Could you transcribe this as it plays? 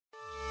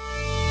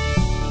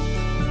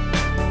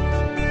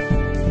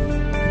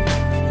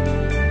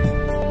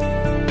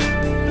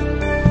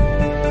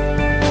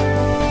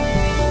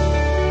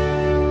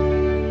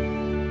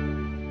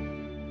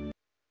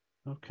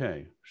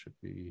should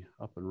be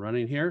up and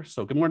running here.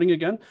 So good morning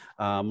again.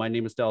 My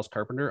name is Dallas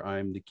Carpenter.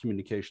 I'm the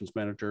Communications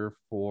Manager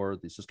for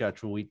the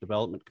Saskatchewan Wheat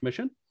Development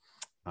Commission.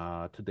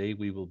 Today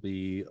we will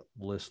be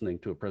listening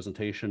to a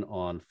presentation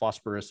on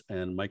phosphorus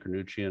and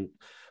micronutrient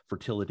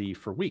fertility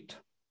for wheat.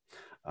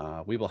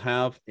 We will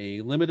have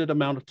a limited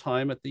amount of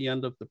time at the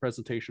end of the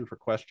presentation for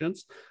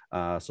questions.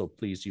 So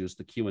please use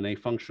the Q&A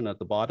function at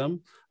the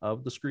bottom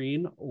of the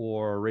screen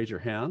or raise your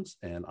hands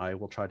and I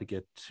will try to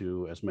get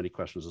to as many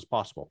questions as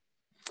possible.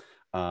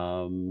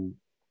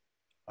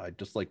 I'd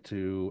just like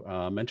to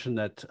mention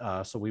that,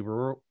 so we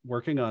were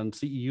working on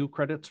CEU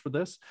credits for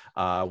this.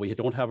 We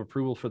don't have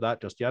approval for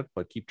that just yet,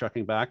 but keep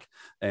checking back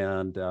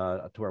and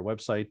to our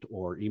website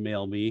or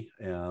email me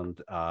and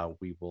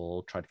we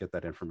will try to get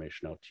that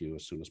information out to you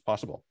as soon as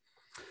possible.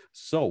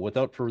 So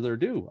without further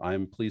ado,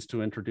 I'm pleased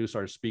to introduce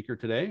our speaker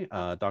today,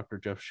 Dr.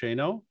 Jeff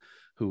Schoenau,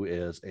 who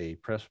is a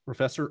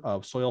professor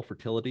of soil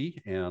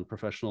fertility and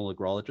professional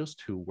agrologist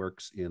who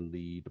works in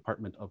the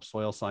Department of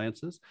Soil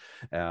Sciences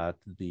at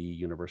the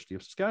University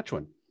of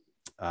Saskatchewan.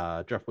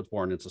 Jeff was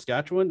born in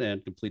Saskatchewan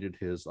and completed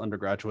his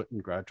undergraduate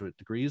and graduate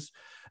degrees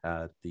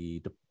at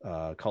the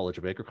College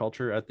of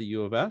Agriculture at the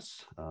U of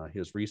S.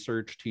 His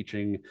research,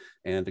 teaching,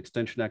 and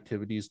extension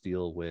activities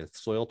deal with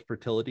soil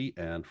fertility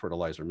and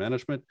fertilizer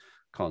management,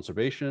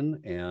 conservation,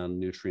 and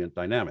nutrient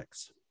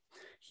dynamics.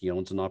 He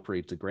owns and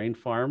operates a grain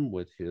farm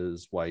with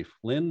his wife,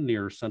 Lynn,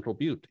 near Central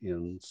Butte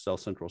in South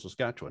Central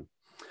Saskatchewan.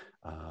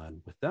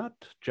 And with that,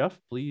 Jeff,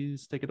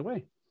 please take it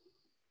away.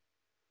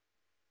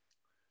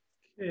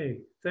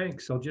 Okay,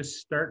 thanks. I'll just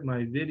start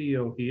my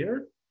video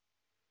here.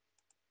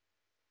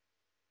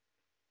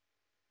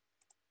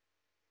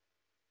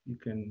 You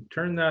can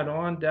turn that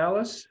on,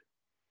 Dallas.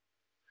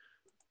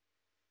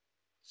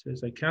 It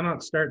says I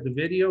cannot start the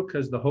video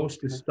because the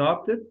host has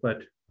stopped it,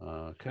 but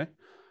okay.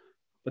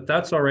 But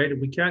that's all right. If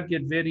we can't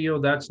get video,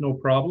 that's no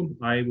problem.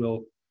 I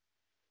will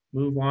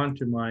move on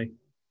to my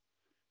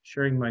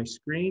sharing my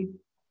screen.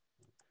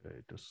 Okay,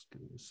 just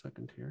give me a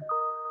second here.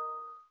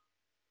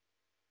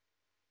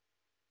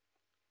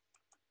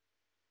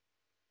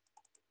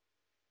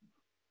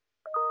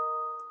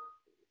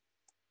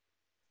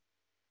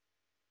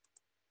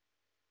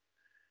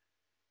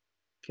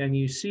 Can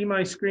you see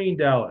my screen,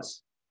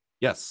 Dallas?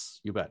 Yes,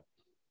 you bet.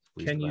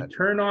 Please can you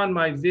turn on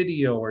my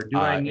video or do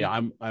I need... Yeah,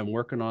 I'm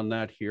working on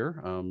that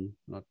here.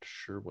 Not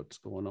sure what's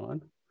going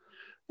on.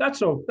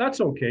 That's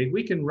okay.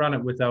 We can run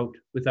it without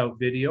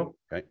video.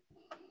 Okay.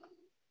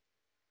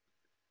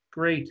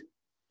 Great.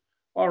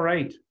 All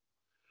right.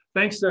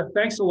 Thanks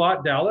a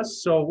lot,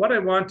 Dallas. So what I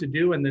want to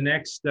do in the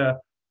next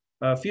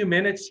few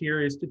minutes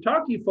here is to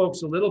talk to you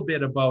folks a little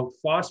bit about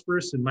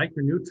phosphorus and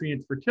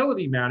micronutrient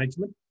fertility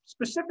management,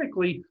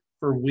 specifically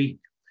for wheat.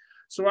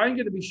 So I'm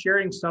going to be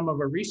sharing some of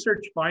our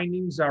research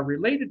findings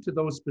related to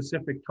those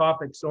specific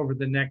topics over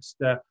the next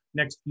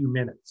few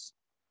minutes.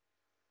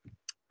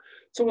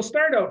 So we'll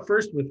start out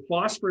first with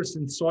phosphorus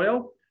in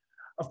soil.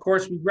 Of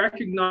course, we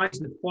recognize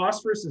that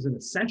phosphorus is an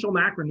essential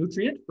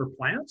macronutrient for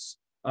plants.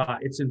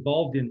 It's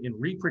involved in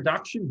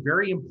reproduction,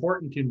 very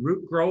important in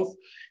root growth,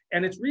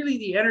 and it's really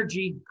the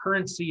energy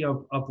currency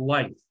of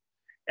life.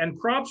 And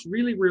crops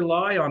really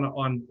rely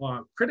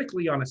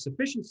critically on a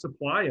sufficient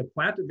supply of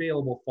plant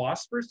available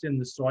phosphorus in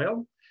the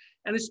soil.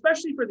 And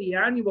especially for the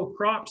annual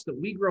crops that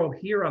we grow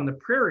here on the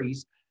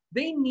prairies,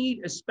 they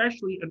need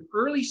especially an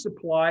early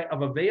supply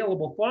of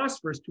available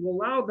phosphorus to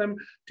allow them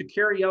to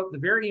carry out the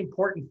very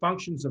important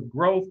functions of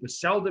growth, the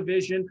cell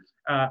division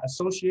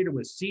associated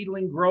with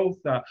seedling growth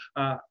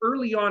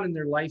early on in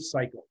their life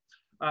cycle.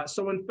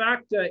 So in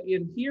fact,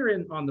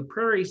 on the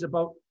prairies,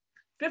 about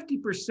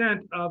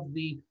 50% of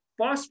the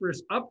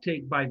phosphorus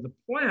uptake by the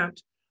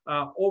plant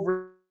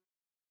over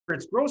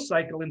its growth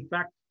cycle, in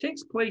fact,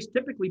 takes place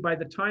typically by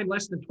the time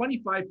less than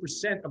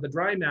 25% of the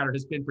dry matter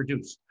has been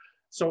produced.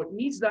 So it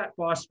needs that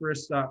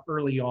phosphorus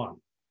early on.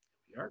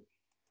 Here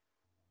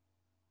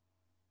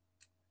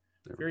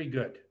we are. Very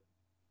good.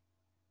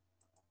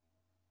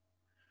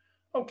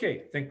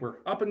 Okay, I think we're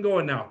up and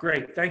going now.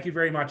 Great. Thank you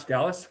very much,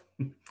 Dallas.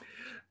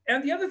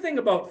 And the other thing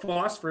about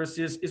phosphorus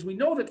is we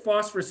know that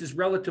phosphorus is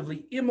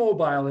relatively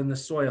immobile in the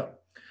soil.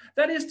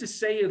 That is to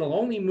say, it'll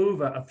only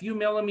move a few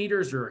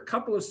millimeters or a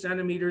couple of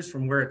centimeters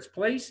from where it's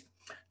placed.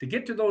 To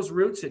get to those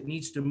roots, it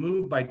needs to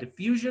move by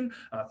diffusion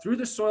through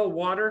the soil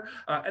water,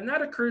 and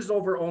that occurs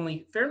over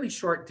only fairly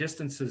short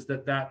distances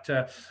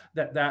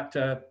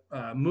that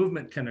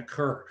movement can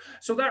occur.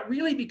 So that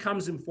really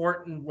becomes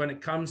important when it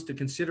comes to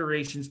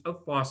considerations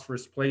of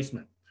phosphorus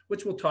placement,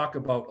 which we'll talk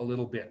about a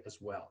little bit as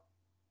well.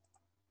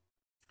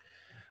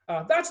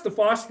 That's the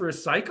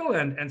phosphorus cycle,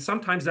 and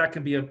sometimes that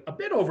can be a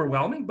bit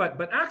overwhelming,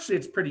 but actually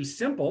it's pretty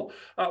simple.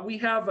 We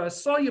have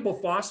soluble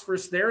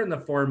phosphorus there in the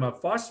form of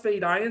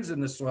phosphate ions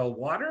in the soil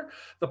water.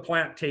 The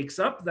plant takes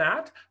up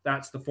that.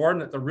 That's the form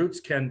that the roots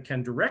can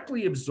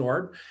directly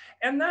absorb.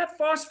 And that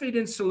phosphate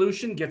in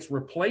solution gets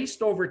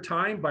replaced over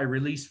time by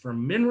release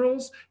from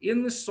minerals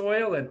in the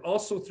soil and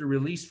also through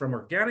release from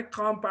organic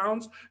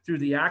compounds through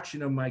the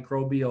action of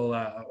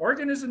microbial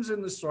organisms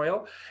in the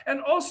soil.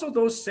 And also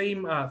those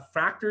same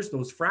factors,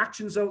 those fractures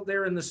fractions out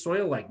there in the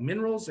soil, like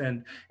minerals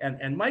and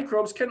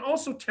microbes, can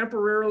also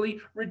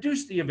temporarily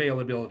reduce the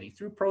availability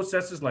through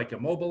processes like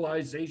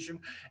immobilization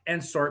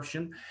and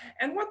sorption.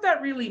 And what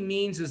that really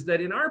means is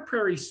that in our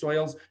prairie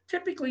soils,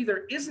 typically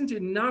there isn't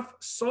enough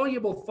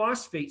soluble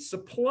phosphate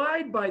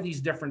supplied by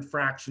these different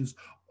fractions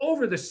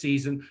over the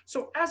season.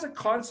 So as a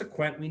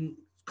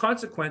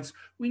consequence,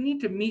 we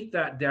need to meet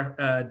that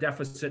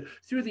deficit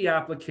through the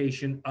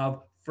application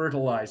of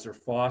fertilizer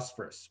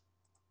phosphorus.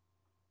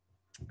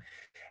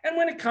 And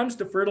when it comes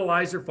to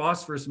fertilizer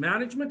phosphorus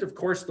management, of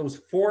course,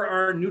 those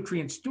 4R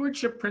nutrient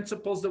stewardship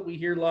principles that we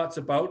hear lots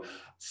about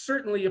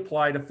certainly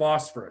apply to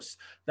phosphorus.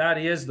 That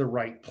is, the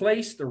right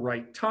place, the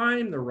right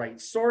time, the right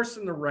source,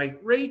 and the right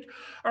rate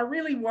are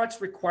really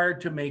what's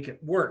required to make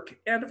it work.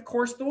 And of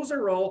course, those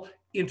are all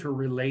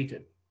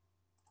interrelated.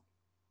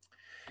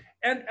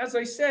 And as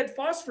I said,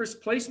 phosphorus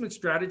placement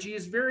strategy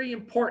is very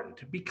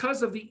important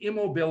because of the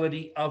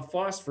immobility of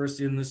phosphorus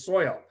in the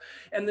soil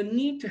and the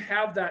need to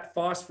have that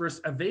phosphorus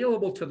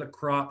available to the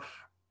crop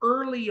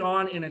early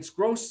on in its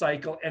growth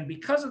cycle. And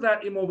because of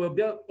that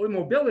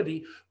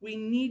immobility, we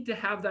need to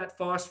have that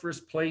phosphorus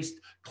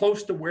placed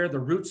close to where the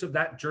roots of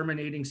that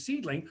germinating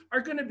seedling are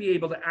going to be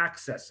able to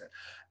access it,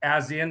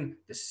 as in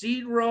the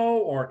seed row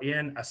or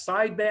in a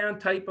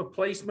sideband type of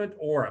placement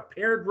or a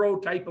paired row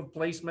type of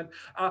placement,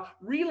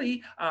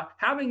 really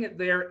having it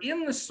there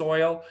in the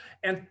soil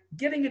and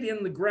getting it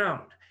in the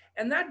ground.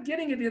 And that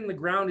getting it in the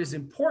ground is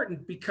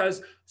important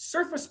because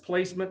surface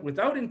placement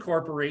without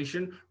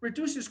incorporation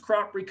reduces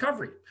crop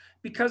recovery,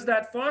 because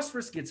that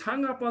phosphorus gets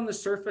hung up on the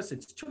surface,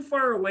 it's too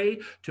far away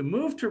to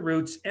move to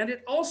roots, and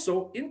it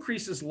also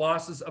increases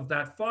losses of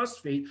that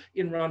phosphate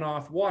in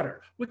runoff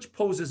water, which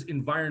poses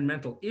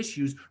environmental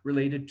issues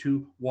related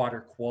to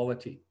water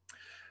quality.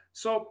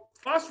 So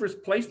phosphorus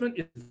placement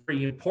is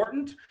very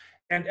important.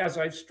 And as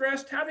I've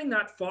stressed, having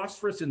that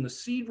phosphorus in the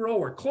seed row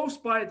or close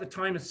by at the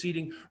time of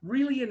seeding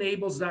really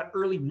enables that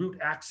early root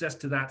access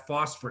to that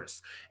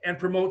phosphorus and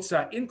promotes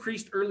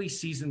increased early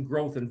season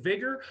growth and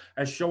vigor,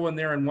 as shown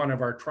there in one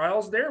of our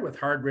trials there with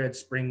hard red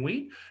spring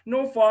wheat.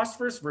 No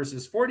phosphorus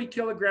versus 40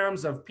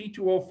 kilograms of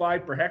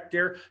P2O5 per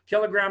hectare,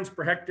 kilograms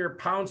per hectare,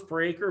 pounds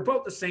per acre,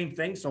 about the same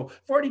thing. So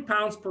 40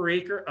 pounds per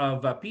acre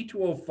of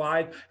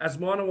P2O5 as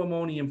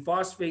monoammonium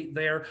phosphate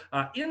there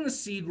in the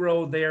seed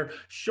row there,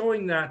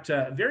 showing that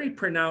very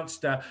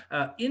pronounced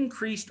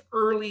increased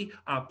early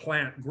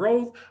plant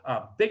growth,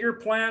 bigger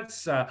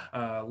plants,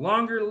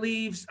 longer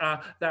leaves,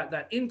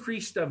 that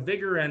increased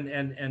vigor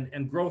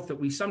and growth that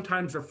we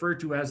sometimes refer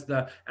to as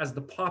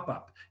the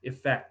pop-up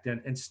effect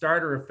and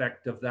starter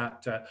effect of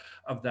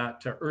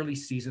that early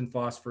season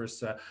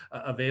phosphorus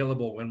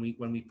available when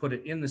we put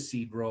it in the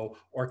seed row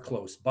or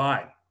close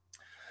by.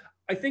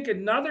 I think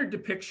another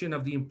depiction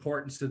of the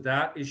importance of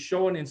that is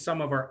shown in some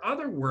of our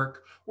other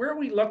work where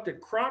we looked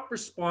at crop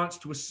response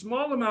to a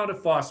small amount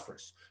of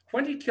phosphorus,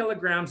 20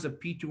 kilograms of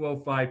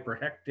P2O5 per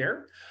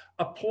hectare,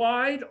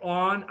 applied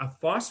on a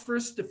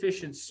phosphorus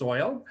deficient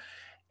soil,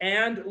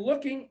 and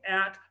looking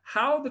at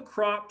how the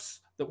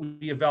crops that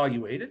we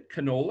evaluated,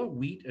 canola,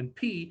 wheat, and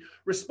pea,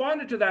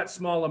 responded to that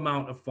small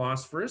amount of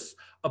phosphorus,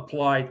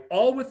 applied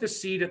all with the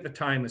seed at the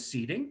time of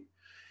seeding.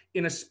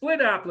 In a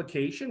split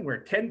application where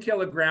 10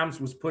 kilograms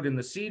was put in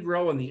the seed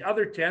row and the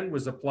other 10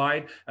 was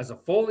applied as a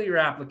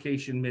foliar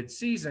application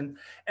mid-season.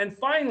 And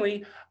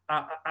finally,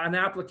 an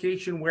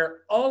application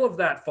where all of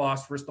that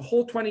phosphorus, the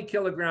whole 20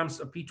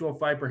 kilograms of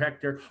P2O5 per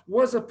hectare,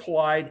 was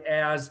applied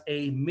as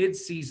a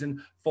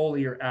mid-season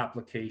foliar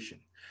application.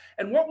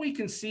 And what we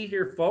can see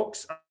here,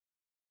 folks,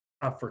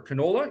 for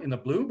canola in the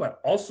blue,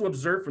 but also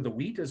observed for the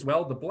wheat as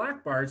well, the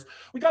black bars,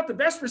 we got the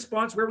best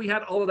response where we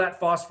had all of that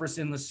phosphorus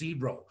in the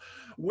seed row.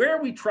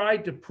 Where we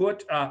tried to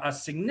put a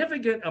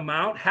significant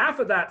amount, half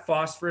of that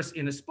phosphorus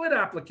in a split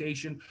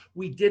application,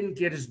 we didn't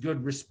get as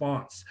good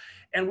response.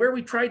 And where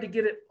we tried to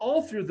get it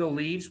all through the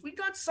leaves, we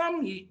got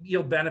some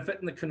yield benefit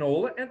in the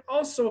canola and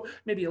also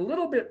maybe a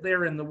little bit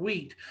there in the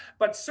wheat.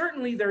 But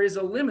certainly there is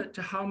a limit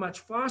to how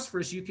much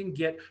phosphorus you can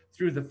get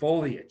through the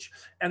foliage.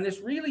 And this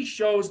really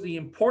shows the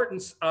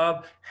importance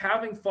of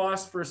having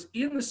phosphorus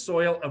in the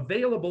soil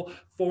available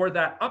for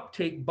that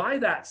uptake by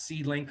that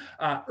seedling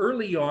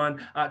early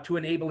on to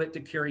enable it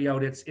to carry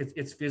out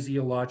its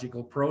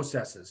physiological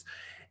processes.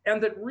 And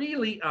that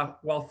really,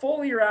 while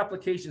foliar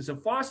applications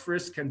of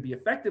phosphorus can be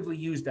effectively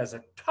used as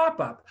a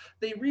top-up,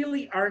 they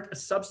really aren't a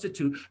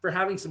substitute for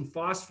having some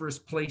phosphorus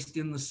placed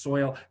in the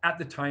soil at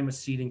the time of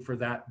seeding for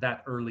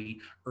that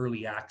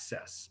early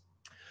access.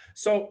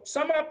 So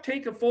some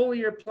uptake of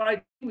foliar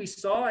applied we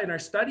saw in our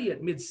study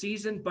at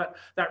mid-season, but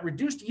that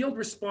reduced yield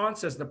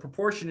response as the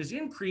proportion is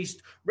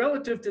increased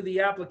relative to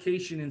the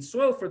application in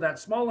soil for that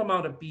small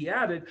amount of B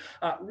added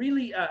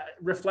really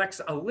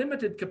reflects a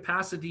limited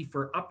capacity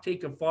for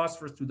uptake of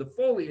phosphorus through the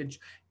foliage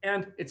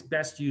and its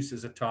best use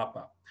as a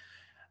top-up.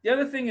 The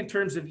other thing in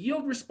terms of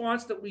yield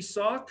response that we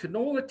saw,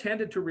 canola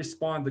tended to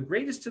respond the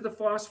greatest to the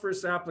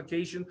phosphorus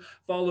application,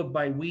 followed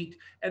by wheat.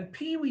 And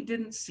pea, we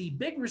didn't see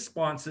big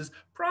responses,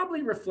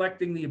 probably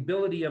reflecting the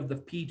ability of the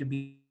pea to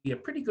be a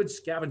pretty good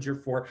scavenger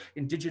for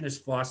indigenous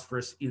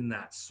phosphorus in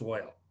that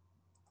soil.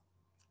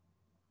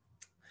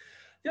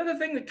 The other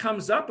thing that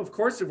comes up, of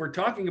course, if we're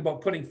talking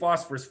about putting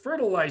phosphorus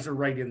fertilizer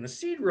right in the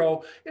seed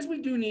row, is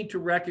we do need to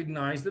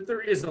recognize that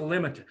there is a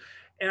limit.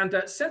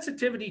 And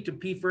sensitivity to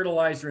pea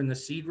fertilizer in the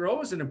seed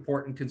row is an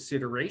important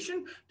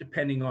consideration.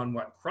 Depending on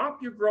what crop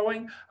you're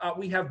growing,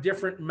 we have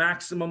different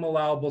maximum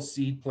allowable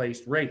seed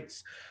placed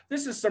rates.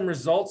 This is some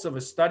results of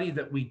a study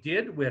that we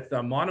did with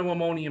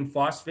monoammonium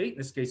phosphate. In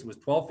this case, it was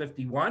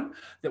 1251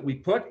 that we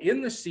put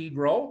in the seed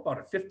row, about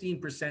a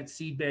 15%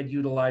 seedbed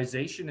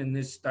utilization in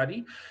this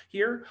study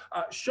here,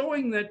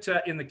 showing that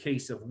in the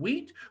case of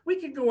wheat,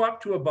 we could go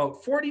up to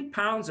about 40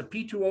 pounds of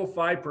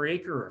P2O5 per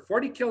acre, or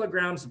 40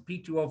 kilograms of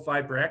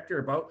P2O5 per hectare,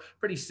 about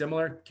pretty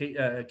similar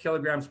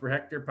kilograms per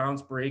hectare,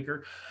 pounds per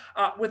acre,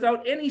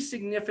 without any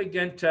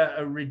significant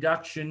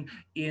reduction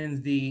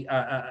in the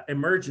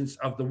emergence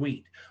of the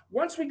wheat.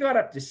 Once we got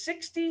up to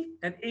 60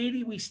 and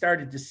 80, we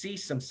started to see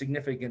some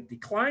significant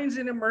declines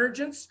in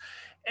emergence.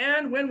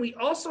 And when we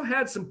also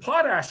had some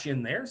potash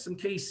in there, some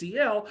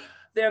KCl,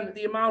 then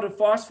the amount of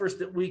phosphorus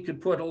that we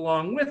could put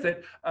along with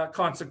it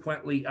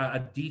consequently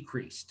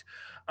decreased.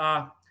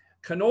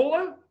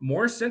 Canola,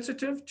 more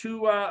sensitive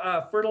to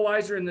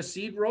fertilizer in the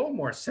seed row,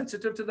 more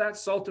sensitive to that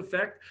salt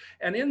effect.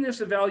 And in this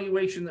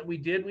evaluation that we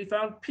did, we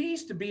found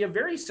peas to be a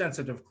very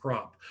sensitive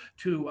crop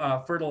to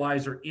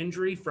fertilizer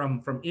injury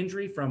from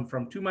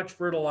too much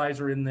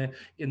fertilizer in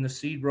the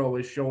seed row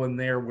is shown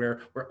there,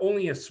 where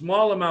only a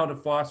small amount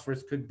of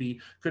phosphorus could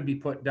be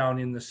put down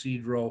in the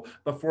seed row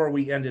before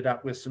we ended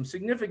up with some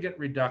significant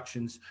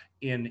reductions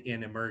in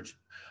emergence.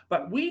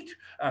 But wheat,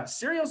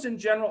 cereals in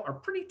general, are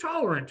pretty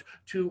tolerant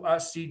to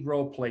seed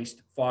row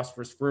placed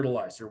phosphorus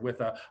fertilizer with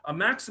a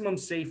maximum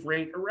safe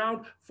rate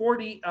around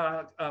 40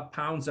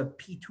 pounds of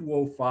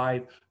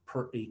P2O5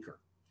 per acre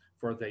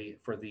for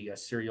the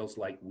cereals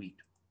like wheat.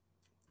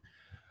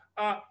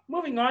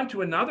 Moving on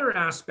to another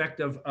aspect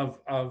of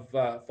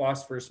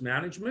phosphorus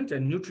management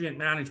and nutrient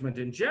management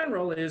in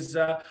general is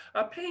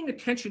paying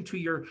attention to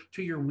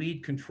your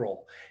weed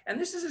control. And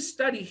this is a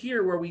study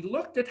here where we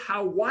looked at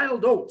how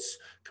wild oats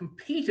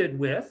competed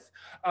with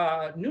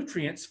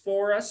nutrients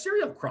for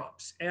cereal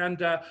crops. And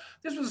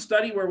this was a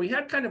study where we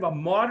had kind of a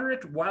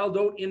moderate wild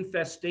oat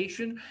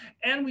infestation,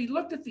 and we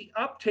looked at the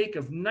uptake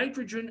of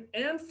nitrogen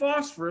and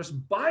phosphorus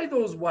by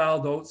those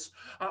wild oats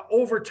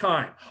over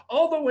time,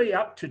 all the way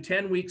up to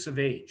 10 weeks of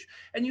age.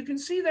 And you can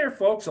see there,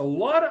 folks, a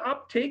lot of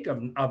uptake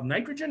of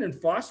nitrogen and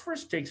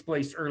phosphorus takes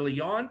place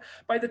early on.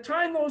 By the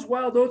time those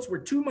wild oats were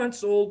 2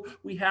 months old,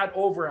 we had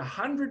over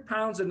 100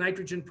 pounds of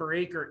nitrogen per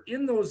acre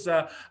in those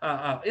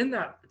in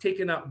that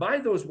taken up by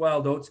those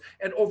wild oats,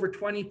 and over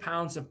 20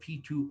 pounds of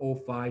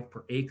P2O5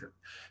 per acre.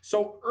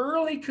 So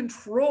early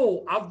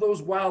control of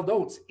those wild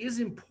oats is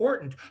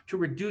important to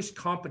reduce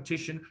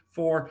competition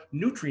for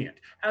nutrient,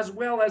 as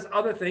well as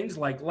other things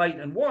like light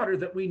and water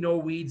that we know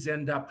weeds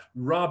end up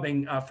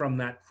robbing from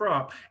that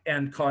crop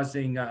and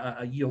causing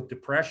a yield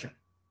depression.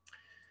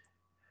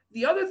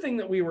 The other thing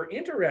that we were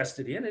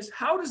interested in is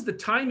how does the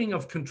timing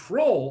of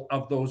control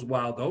of those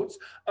wild oats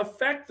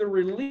affect the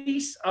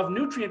release of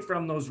nutrient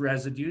from those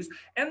residues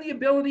and the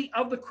ability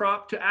of the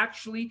crop to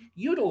actually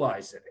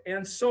utilize it.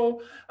 And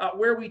so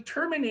where we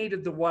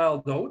terminated the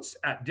wild oats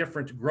at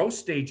different growth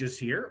stages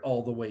here,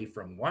 all the way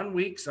from 1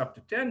 week up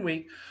to 10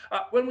 weeks,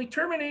 when we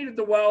terminated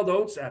the wild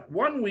oats at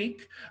 1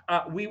 week,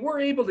 we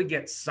were able to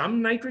get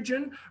some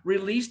nitrogen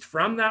released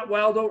from that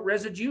wild oat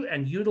residue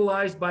and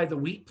utilized by the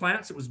wheat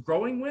plants it was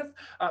growing with.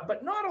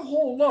 But not a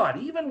whole lot.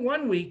 Even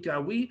 1 week,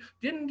 we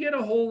didn't get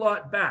a whole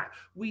lot back.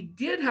 We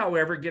did,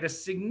 however, get a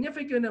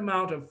significant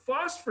amount of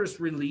phosphorus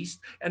released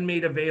and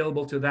made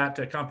available to that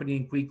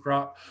accompanying wheat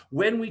crop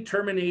when we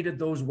terminated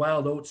those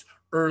wild oats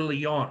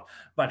early on.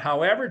 But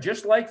however,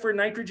 just like for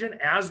nitrogen,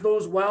 as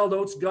those wild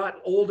oats got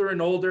older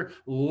and older,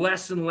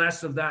 less and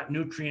less of that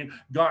nutrient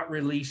got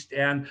released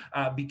and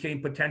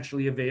became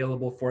potentially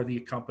available for the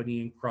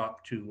accompanying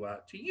crop to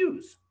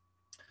use.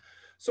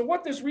 So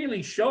what this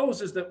really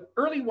shows is that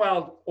early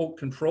wild oat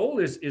control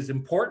is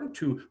important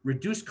to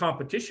reduce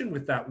competition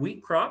with that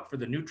wheat crop for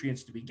the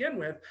nutrients to begin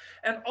with,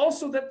 and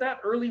also that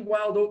early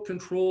wild oat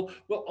control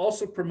will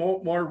also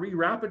promote more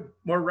rapid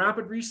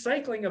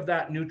recycling of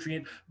that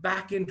nutrient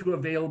back into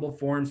available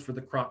forms for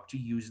the crop to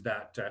use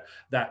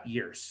that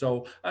year.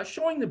 So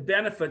showing the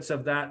benefits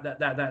of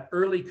that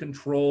early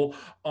control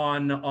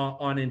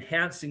on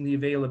enhancing the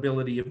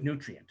availability of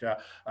nutrient,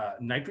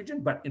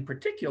 nitrogen, but in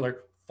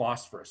particular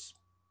phosphorus.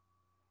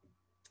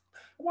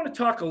 I want to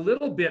talk a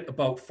little bit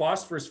about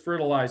phosphorus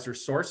fertilizer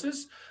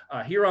sources.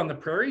 Here on the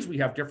prairies, we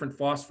have different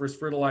phosphorus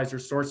fertilizer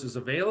sources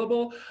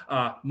available.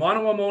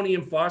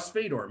 Monoammonium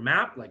phosphate, or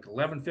MAP, like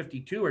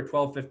 1152 or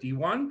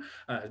 1251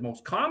 is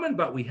most common,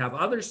 but we have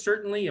others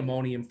certainly.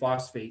 Ammonium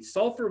phosphate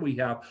sulfur. We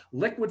have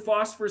liquid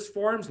phosphorus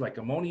forms like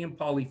ammonium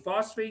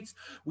polyphosphates.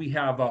 We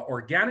have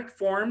organic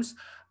forms.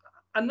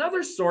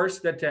 Another source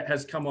that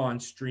has come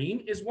on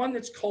stream is one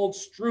that's called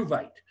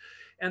struvite.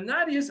 And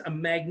that is a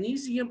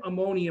magnesium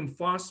ammonium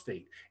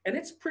phosphate. And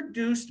it's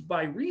produced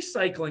by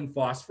recycling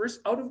phosphorus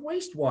out of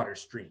wastewater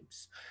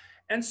streams.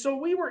 And so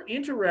we were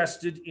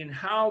interested in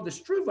how the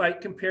struvite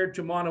compared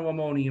to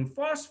monoammonium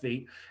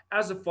phosphate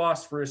as a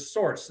phosphorus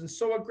source. And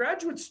so a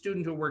graduate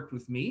student who worked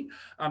with me,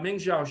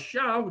 Mingjiao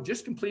Xiao, who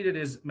just completed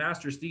his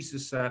master's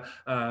thesis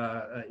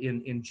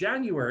in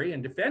January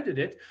and defended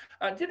it,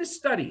 did a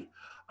study.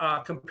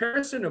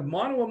 Comparison of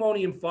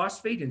monoammonium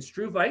phosphate and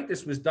struvite.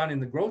 This was done in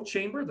the growth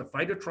chamber, the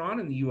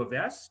phytotron in the U of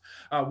S.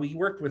 We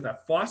worked with a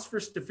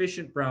phosphorus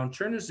deficient brown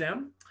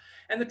chernozem.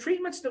 And the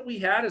treatments that we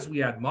had is we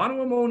had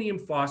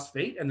monoammonium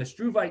phosphate and the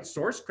struvite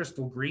source,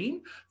 crystal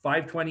green,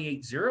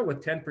 5280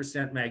 with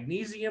 10%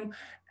 magnesium,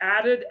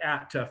 added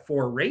at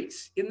 4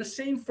 rates in the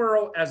same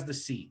furrow as the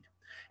seed.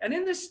 And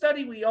in this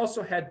study, we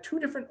also had 2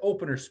 different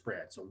opener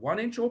spreads, a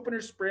 1-inch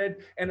opener spread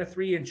and a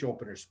 3-inch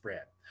opener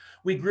spread.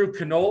 We grew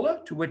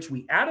canola, to which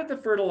we added the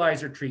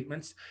fertilizer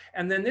treatments,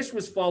 and then this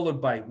was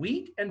followed by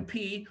wheat and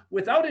pea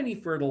without any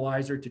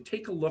fertilizer to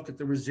take a look at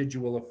the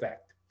residual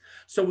effect.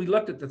 So we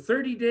looked at the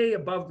 30-day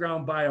above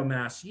ground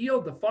biomass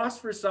yield, the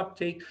phosphorus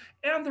uptake,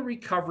 and the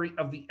recovery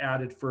of the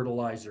added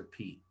fertilizer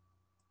P.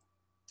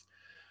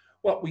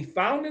 What we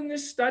found in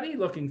this study,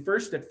 looking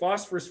first at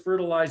phosphorus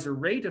fertilizer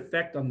rate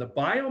effect on the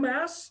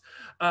biomass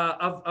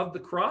of the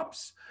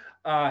crops,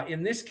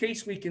 in this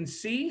case, we can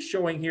see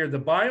showing here the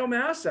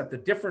biomass at the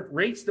different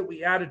rates that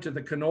we added to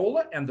the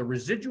canola and the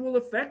residual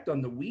effect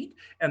on the wheat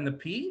and the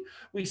pea.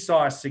 We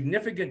saw a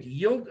significant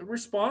yield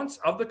response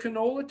of the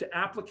canola to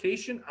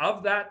application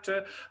of that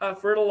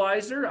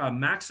fertilizer,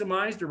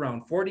 maximized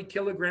around 40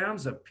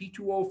 kilograms of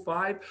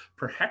P2O5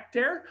 per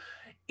hectare.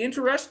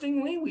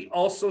 Interestingly, we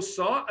also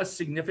saw a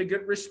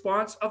significant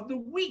response of the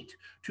wheat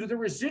to the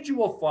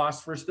residual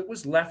phosphorus that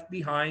was left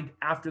behind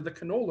after the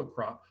canola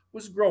crop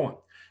was growing.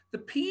 The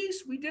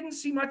peas, we didn't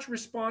see much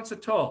response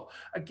at all.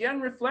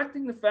 Again,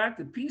 reflecting the fact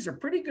that peas are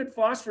pretty good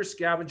phosphorus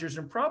scavengers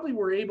and probably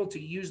were able to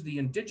use the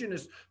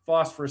indigenous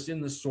phosphorus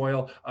in the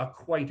soil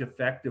quite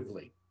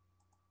effectively.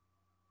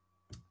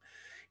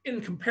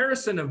 In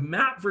comparison of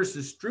MAP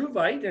versus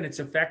struvite and its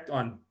effect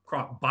on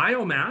crop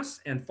biomass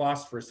and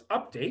phosphorus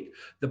uptake,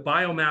 the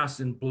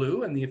biomass in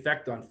blue and the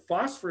effect on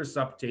phosphorus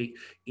uptake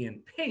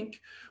in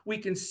pink, we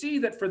can see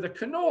that for the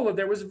canola,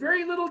 there was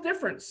very little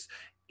difference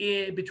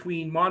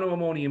between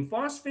monoammonium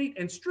phosphate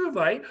and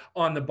struvite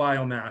on the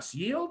biomass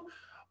yield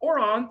or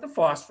on the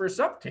phosphorus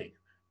uptake,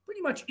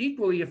 pretty much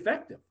equally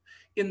effective.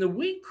 In the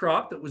wheat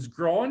crop that was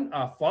grown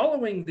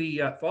following the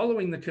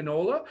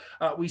canola,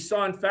 we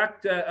saw in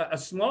fact a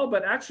small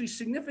but actually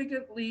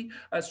significantly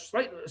a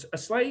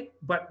slight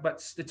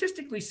but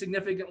statistically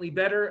significantly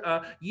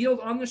better yield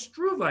on the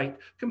struvite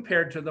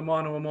compared to the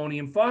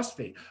monoammonium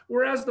phosphate,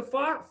 whereas the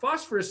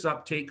phosphorus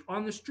uptake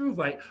on the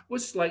struvite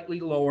was slightly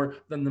lower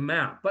than the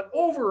MAP. But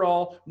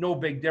overall, no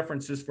big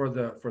differences for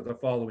the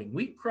following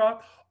wheat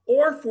crop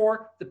or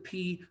for the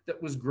pea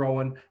that was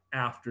grown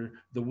after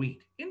the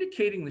wheat,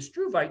 indicating the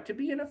struvite to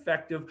be an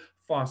effective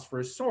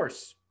phosphorus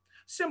source,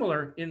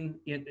 similar in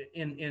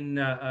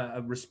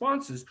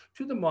responses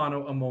to the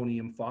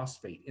monoammonium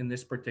phosphate in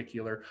this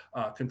particular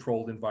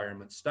controlled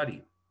environment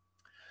study.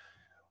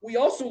 We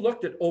also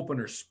looked at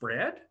opener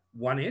spread,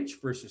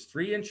 1-inch versus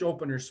 3-inch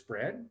opener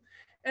spread,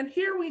 and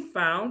here we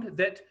found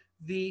that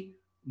the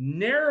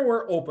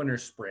narrower opener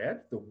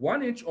spread, the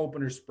 1-inch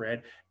opener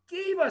spread,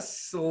 gave us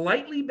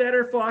slightly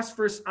better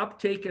phosphorus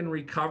uptake and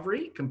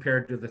recovery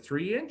compared to the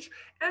 3-inch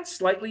and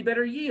slightly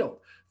better yield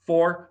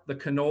for the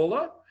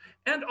canola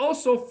and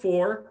also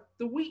for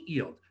the wheat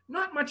yield.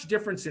 Not much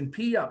difference in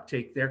pea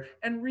uptake there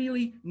and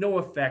really no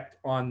effect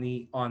on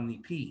the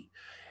pea.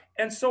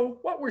 And so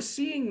what we're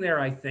seeing there,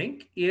 I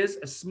think, is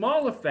a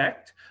small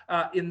effect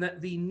in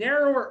the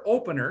narrower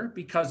opener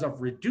because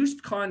of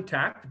reduced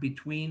contact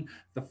between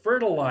the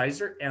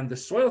fertilizer and the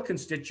soil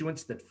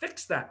constituents that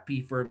fix that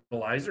pea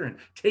fertilizer and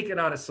take it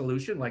out of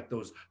solution, like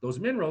those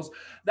minerals.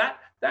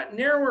 That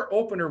narrower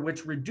opener,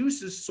 which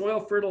reduces soil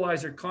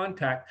fertilizer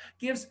contact,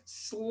 gives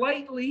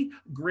slightly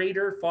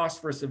greater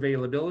phosphorus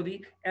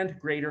availability and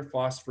greater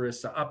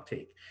phosphorus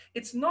uptake.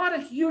 It's not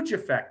a huge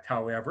effect,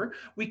 however.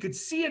 We could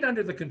see it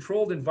under the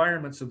controlled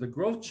environments of the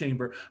growth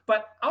chamber,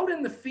 but out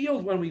in the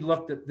field when we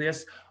looked at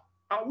this,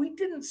 we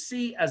didn't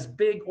see as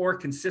big or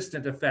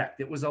consistent effect.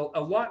 It was a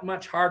lot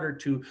much harder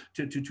to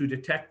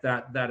detect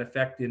that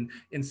effect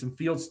in some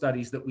field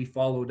studies that we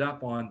followed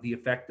up on the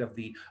effect of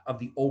the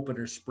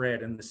opener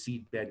spread and the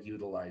seed bed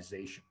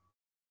utilization.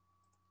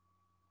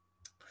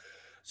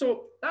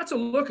 So that's a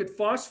look at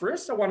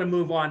phosphorus. I want to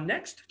move on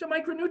next to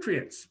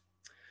micronutrients.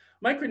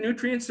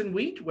 Micronutrients in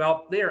wheat,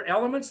 well, they are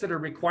elements that are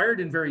required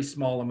in very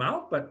small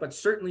amount, but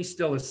certainly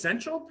still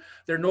essential.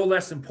 They're no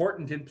less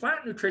important in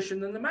plant nutrition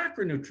than the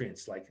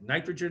macronutrients like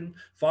nitrogen,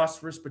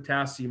 phosphorus,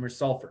 potassium, or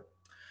sulfur.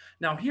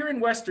 Now, here in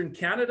Western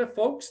Canada,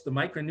 folks, the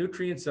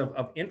micronutrients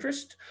of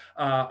interest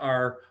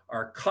are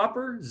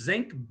copper,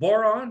 zinc,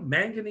 boron,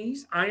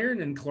 manganese,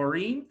 iron, and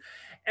chlorine.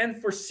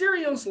 And for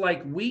cereals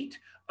like wheat,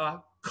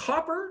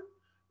 copper,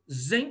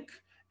 zinc,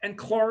 and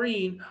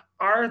chlorine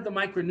are the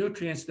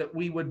micronutrients that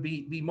we would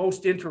be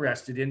most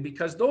interested in,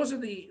 because those are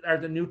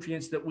the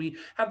nutrients that we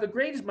have the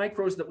greatest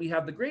microbes, that we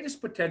have the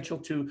greatest potential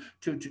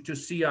to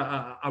see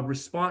a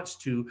response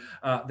to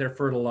their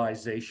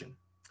fertilization.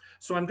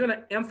 So I'm going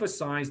to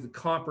emphasize the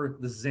copper,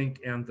 the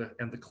zinc, and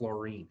the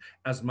chlorine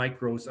as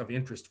microbes of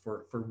interest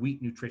for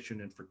wheat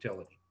nutrition and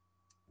fertility.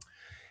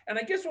 And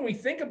I guess when we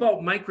think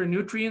about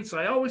micronutrients,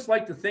 I always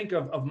like to think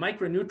of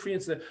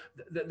micronutrients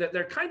that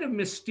they're kind of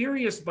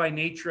mysterious by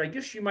nature. I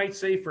guess you might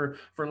say, for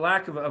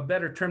lack of a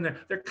better term,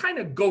 they're kind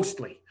of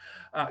ghostly.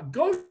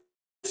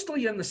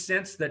 Ghostly in the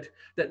sense that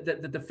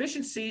the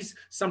deficiencies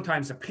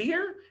sometimes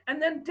appear and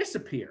then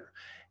disappear.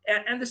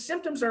 And the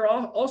symptoms are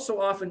also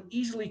often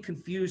easily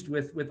confused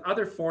with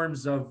other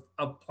forms of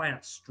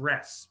plant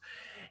stress.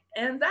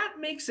 And that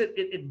makes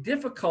it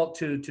difficult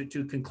to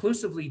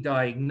conclusively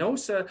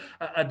diagnose a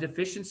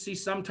deficiency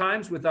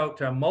sometimes without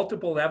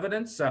multiple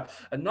evidence,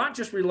 not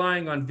just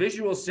relying on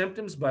visual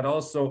symptoms, but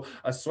also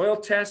a soil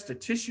test, a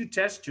tissue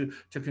test to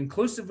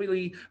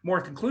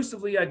more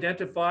conclusively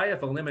identify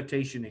if a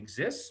limitation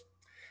exists.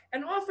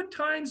 And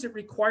oftentimes it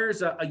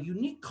requires a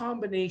unique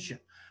combination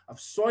of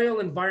soil,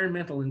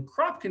 environmental, and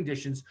crop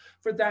conditions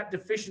for that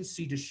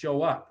deficiency to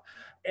show up.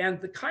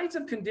 And the kinds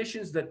of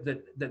conditions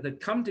that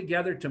come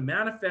together to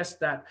manifest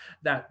that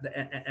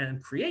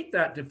and create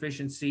that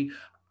deficiency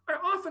are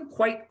often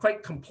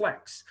quite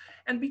complex.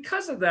 And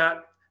because of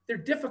that, they're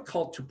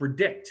difficult to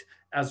predict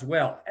as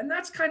well. And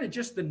that's kind of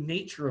just the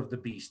nature of the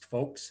beast,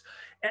 folks.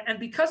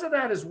 And because of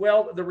that as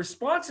well, the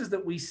responses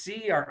that we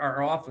see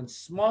are often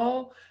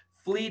small,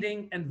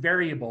 fleeting, and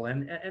variable,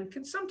 and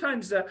can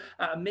sometimes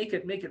make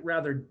it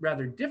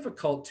rather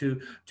difficult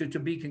to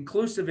be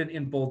conclusive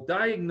in both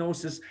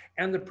diagnosis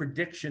and the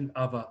prediction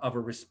of a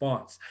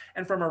response.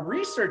 And from a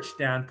research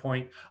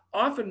standpoint,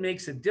 often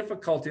makes it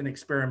difficult in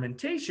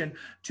experimentation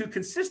to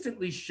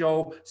consistently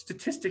show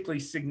statistically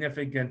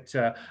significant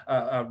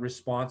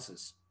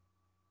responses.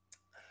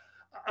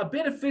 A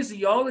bit of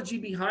physiology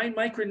behind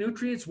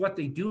micronutrients, what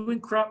they do in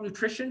crop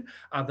nutrition.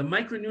 The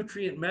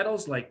micronutrient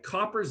metals like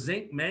copper,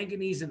 zinc,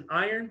 manganese, and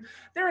iron,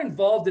 they're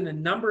involved in a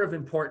number of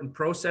important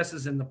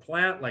processes in the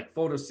plant, like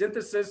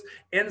photosynthesis,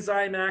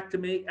 enzyme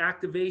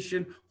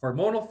activation,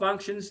 hormonal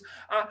functions.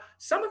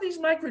 Some of these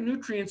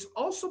micronutrients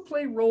also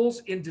play roles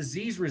in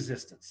disease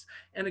resistance.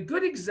 And a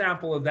good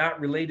example of that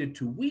related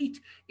to wheat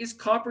is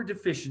copper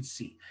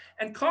deficiency.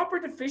 And copper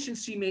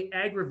deficiency may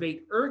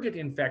aggravate ergot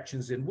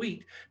infections in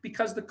wheat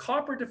because the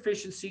copper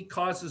deficiency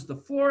causes the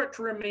floret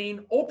to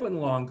remain open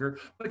longer,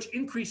 which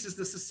increases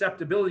the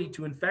susceptibility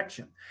to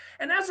infection.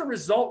 And as a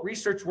result,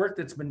 research work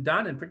that's been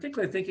done, and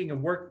particularly thinking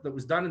of work that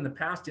was done in the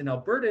past in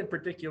Alberta in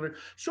particular,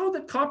 showed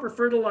that copper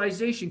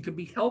fertilization can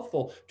be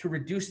helpful to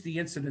reduce the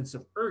incidence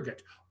of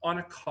ergot on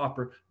a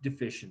copper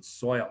deficient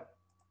soil.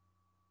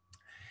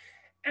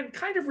 And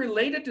kind of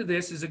related to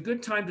this is a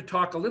good time to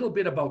talk a little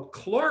bit about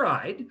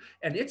chloride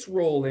and its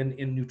role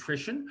in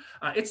nutrition.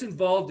 It's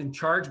involved in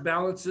charge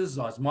balances,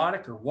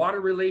 osmotic or water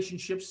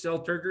relationships,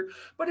 cell turgor,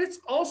 but it's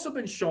also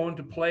been shown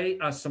to play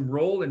some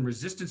role in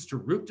resistance to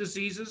root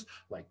diseases,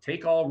 like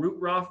take-all root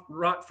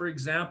rot, for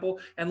example,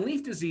 and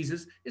leaf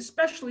diseases,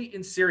 especially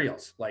in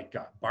cereals like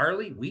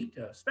barley, wheat,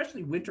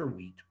 especially winter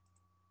wheat.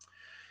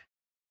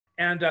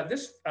 And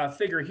this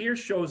figure here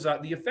shows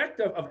the effect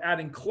of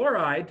adding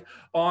chloride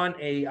on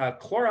a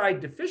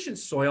chloride deficient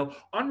soil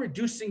on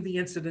reducing the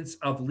incidence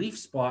of leaf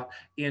spot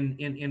in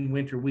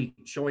winter wheat,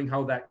 showing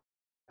how that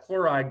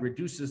chloride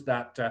reduces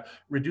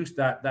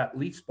that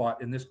leaf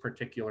spot in this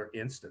particular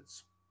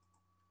instance.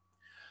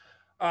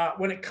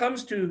 When it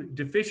comes to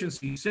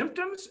deficiency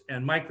symptoms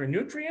and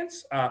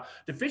micronutrients,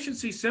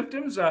 deficiency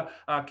symptoms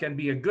can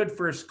be a good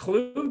first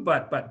clue,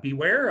 but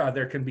beware,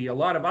 there can be a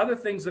lot of other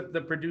things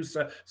that produce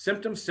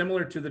symptoms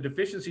similar to the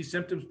deficiency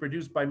symptoms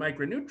produced by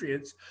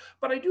micronutrients.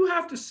 But I do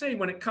have to say,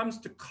 when it comes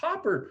to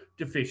copper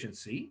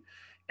deficiency,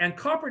 and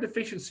copper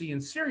deficiency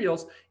in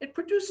cereals, it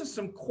produces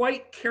some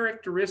quite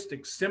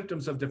characteristic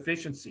symptoms of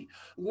deficiency,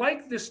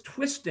 like this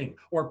twisting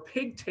or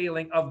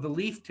pigtailing of the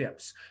leaf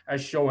tips, as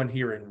shown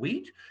here in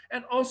wheat,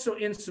 and also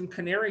in some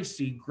canary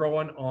seed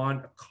growing on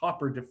a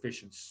copper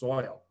deficient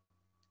soil.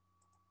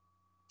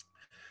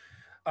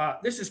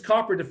 This is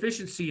copper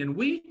deficiency in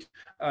wheat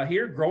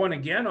here, growing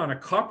again on a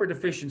copper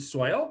deficient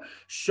soil,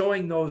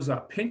 showing those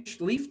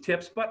pinched leaf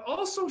tips, but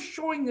also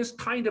showing this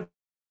kind of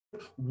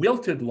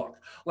wilted look,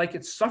 like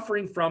it's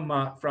suffering from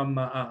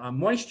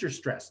moisture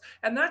stress.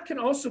 And that can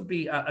also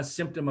be a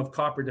symptom of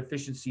copper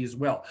deficiency as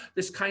well,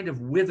 this kind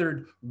of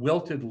withered,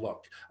 wilted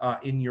look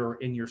in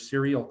your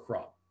cereal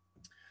crop.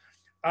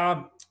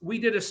 We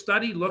did a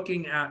study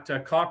looking at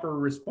copper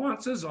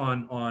responses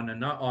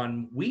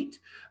on wheat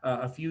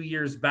a few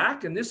years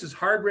back, and this is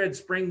hard red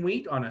spring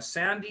wheat on a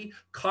sandy,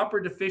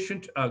 copper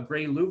deficient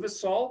gray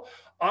Luvasol.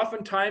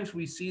 Oftentimes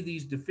we see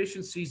these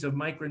deficiencies of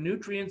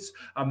micronutrients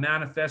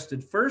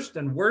manifested first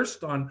and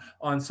worst on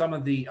some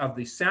of the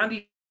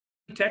sandy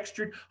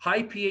textured,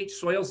 high pH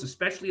soils,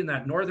 especially in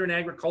that northern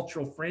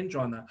agricultural fringe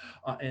on the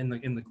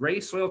in the gray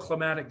soil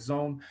climatic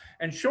zone.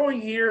 And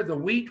showing here the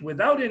wheat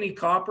without any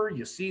copper.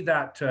 You see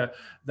that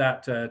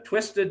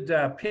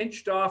twisted,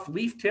 pinched off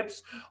leaf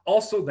tips.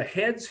 Also the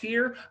heads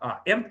here,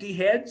 empty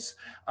heads.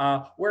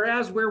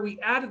 Whereas where we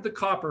added the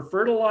copper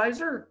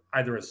fertilizer,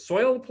 either as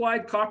soil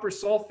applied copper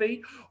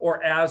sulfate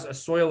or as a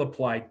soil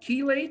applied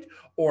chelate,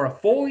 or a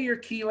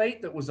foliar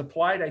chelate that was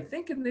applied. I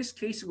think in this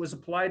case, it was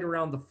applied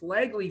around the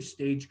flag leaf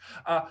stage.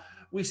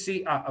 We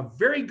see a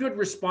very good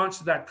response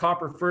to that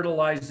copper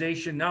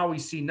fertilization. Now we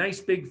see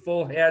nice big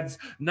full heads,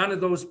 none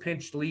of those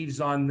pinched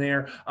leaves on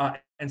there,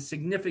 and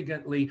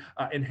significantly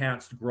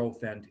enhanced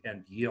growth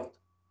and yield.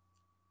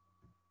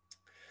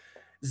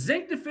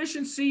 Zinc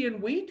deficiency in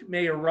wheat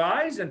may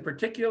arise in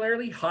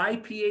particularly high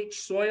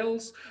pH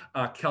soils.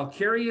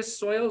 Calcareous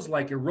soils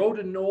like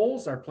eroded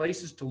knolls are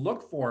places to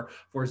look for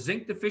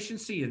zinc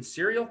deficiency in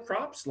cereal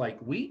crops like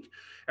wheat.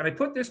 And I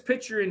put this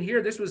picture in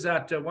here. This was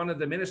at one of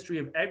the Ministry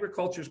of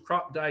Agriculture's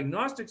crop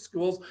diagnostic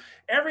schools.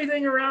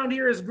 Everything around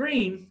here is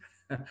green.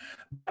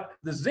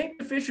 The zinc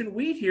deficient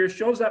wheat here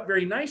shows up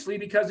very nicely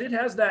because it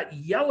has that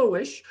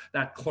yellowish,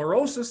 that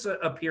chlorosis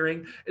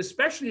appearing,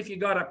 especially if you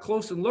got up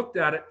close and looked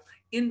at it,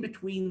 in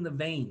between the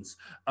veins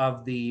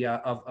of the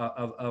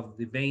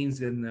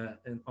veins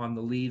on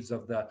the leaves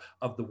of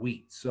the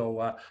wheat.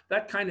 So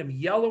that kind of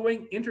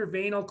yellowing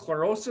interveinal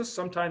chlorosis.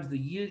 Sometimes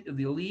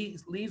the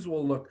leaves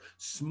will look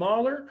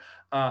smaller.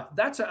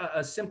 That's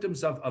a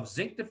symptoms of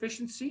zinc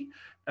deficiency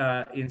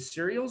in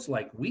cereals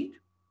like wheat.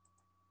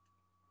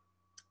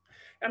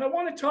 And I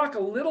want to talk a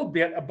little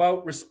bit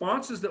about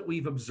responses that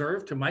we've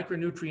observed to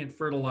micronutrient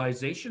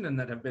fertilization and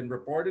that have been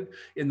reported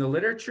in the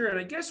literature. And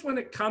I guess when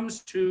it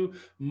comes to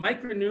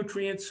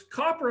micronutrients,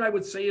 copper, I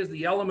would say, is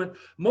the element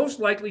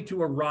most likely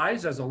to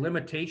arise as a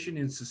limitation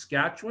in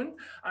Saskatchewan,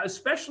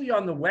 especially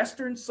on the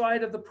western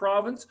side of the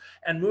province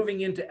and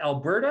moving into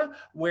Alberta,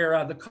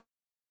 where the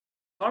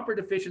copper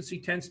deficiency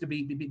tends to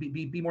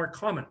be more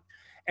common.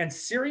 And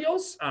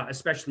cereals,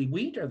 especially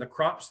wheat, are the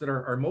crops that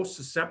are most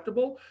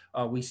susceptible.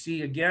 We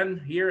see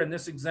again here in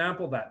this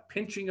example that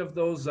pinching of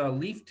those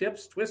leaf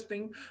tips,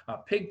 twisting,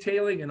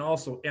 pigtailing, and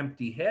also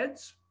empty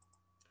heads.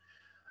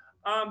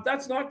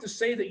 That's not to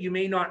say that you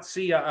may not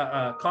see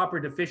a copper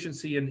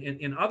deficiency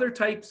in other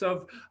types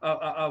of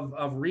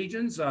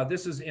regions.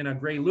 This is in a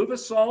gray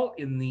luvasol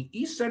in the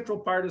east central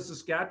part of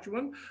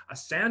Saskatchewan, a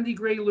sandy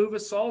gray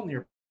luvasol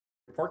near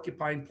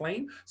Porcupine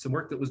Plain, some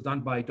work that was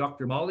done by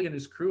Dr. Molly and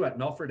his crew at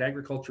Melford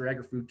Agriculture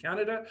Agri-Food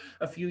Canada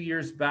a few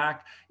years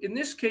back. In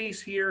this case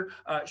here,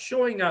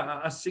 showing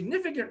a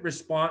significant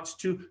response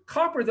to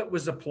copper that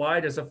was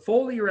applied as a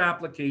foliar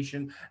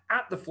application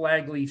at the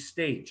flag leaf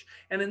stage.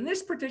 And in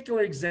this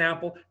particular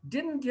example,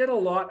 didn't get a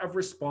lot of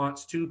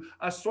response to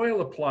a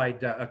soil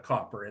applied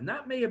copper. And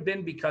that may have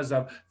been because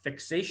of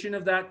fixation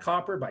of that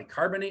copper by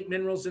carbonate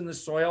minerals in the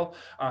soil.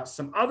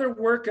 Some other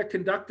work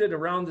conducted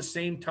around the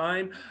same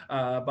time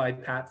by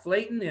Pat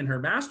Flayton in her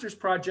master's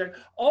project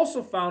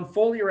also found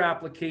foliar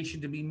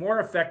application to be more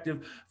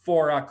effective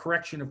for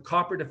correction of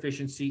copper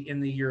deficiency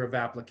in the year of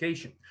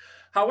application.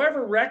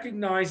 However,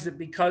 recognize that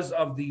because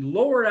of the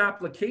lower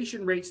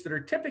application rates that are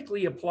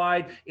typically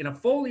applied in a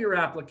foliar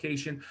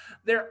application,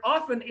 there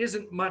often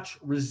isn't much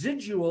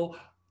residual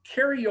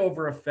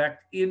carryover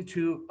effect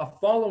into a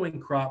following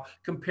crop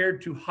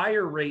compared to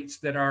higher rates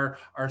that are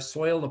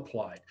soil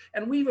applied.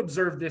 And we've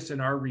observed this in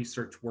our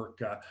research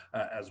work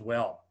as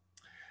well.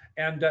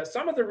 And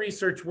some of the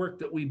research work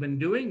that we've been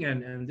doing,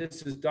 and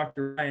this is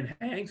Dr. Ryan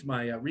Hangs,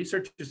 my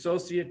research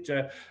associate,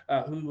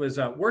 who was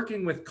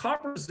working with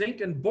copper,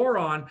 zinc, and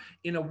boron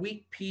in a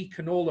wheat pea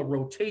canola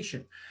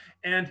rotation.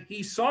 And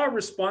he saw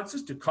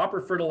responses to copper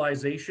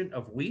fertilization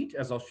of wheat,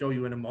 as I'll show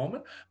you in a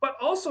moment, but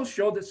also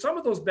showed that some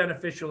of those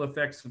beneficial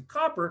effects of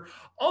copper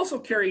also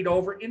carried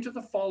over into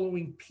the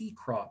following pea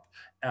crop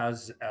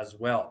as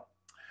well.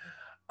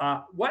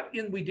 What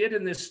we did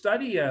in this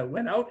study,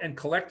 went out and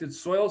collected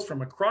soils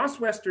from across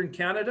Western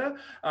Canada,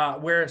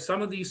 where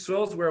some of these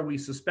soils where we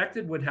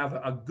suspected would have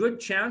a good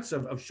chance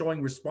of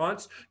showing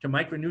response to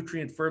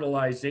micronutrient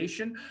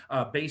fertilization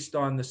based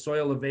on the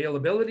soil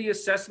availability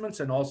assessments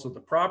and also the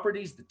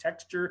properties, the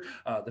texture,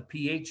 the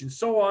pH, and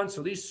so on.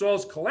 So these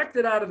soils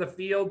collected out of the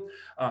field,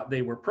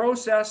 they were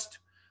processed.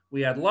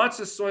 We had lots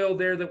of soil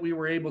there that we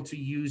were able to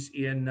use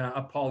in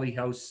a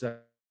polyhouse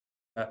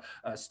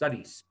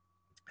studies.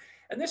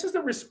 And this is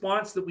the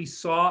response that we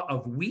saw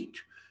of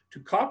wheat to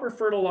copper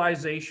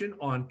fertilization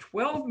on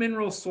 12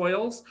 mineral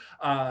soils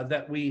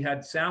that we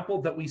had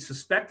sampled that we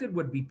suspected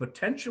would be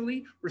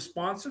potentially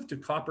responsive to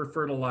copper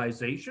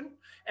fertilization.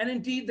 And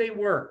indeed they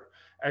were.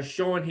 As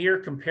shown here,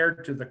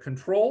 compared to the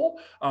control,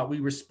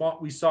 we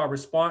saw a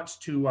response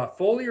to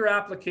foliar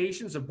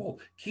applications of both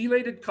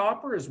chelated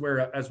copper as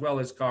well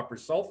as copper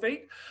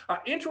sulfate.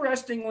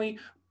 Interestingly,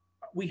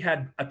 we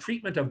had a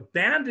treatment of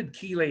banded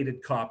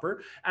chelated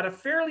copper at a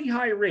fairly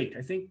high rate,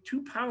 I think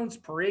 2 pounds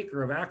per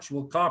acre of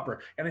actual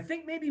copper. And I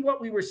think maybe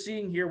what we were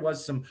seeing here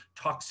was some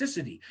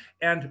toxicity.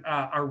 And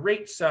our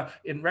rates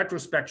in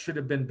retrospect should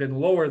have been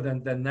lower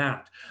than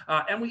that.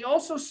 And we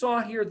also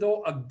saw here,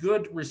 though, a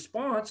good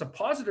response, a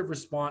positive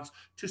response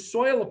to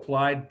soil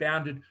applied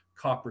banded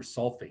copper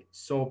sulfate.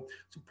 So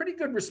some pretty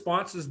good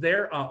responses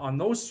there on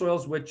those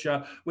soils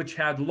which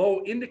had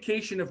low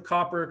indication of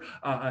copper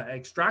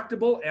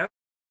extractable and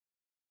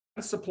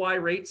supply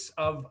rates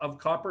of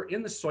copper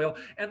in the soil,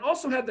 and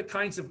also had the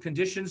kinds of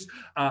conditions,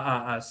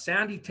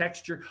 sandy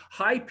texture,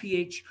 high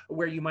pH,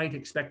 where you might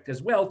expect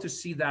as well to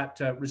see that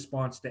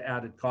response to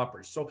added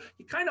copper. So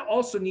you kind of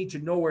also need to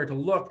know where to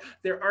look.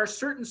 There are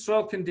certain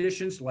soil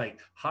conditions like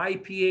high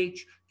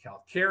pH,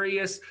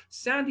 calcareous,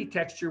 sandy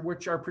texture,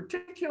 which are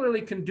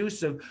particularly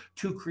conducive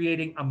to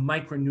creating a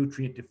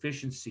micronutrient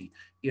deficiency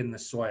in the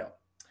soil.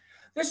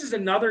 This is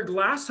another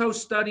glasshouse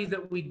study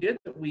that we did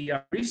that we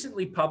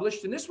recently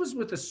published, and this was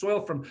with the soil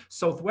from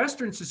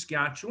southwestern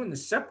Saskatchewan, the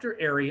Scepter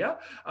area,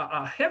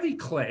 heavy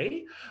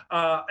clay,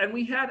 and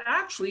we had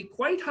actually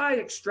quite high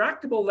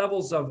extractable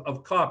levels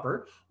of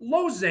copper,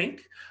 low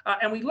zinc,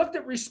 and we looked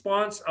at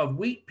response of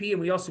wheat pea,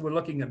 and we also were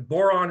looking at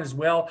boron as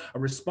well, a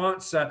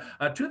response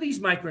to these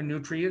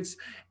micronutrients.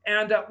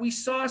 And we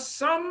saw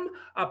some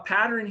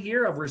pattern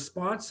here of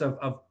response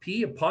of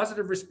pea, a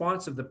positive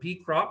response of the pea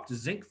crop to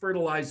zinc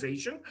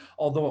fertilization,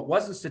 although it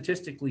wasn't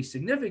statistically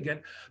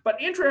significant. But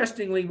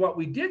interestingly, what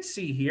we did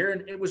see here,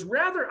 and it was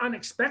rather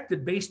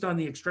unexpected based on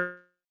the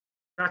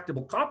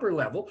extractable copper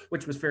level,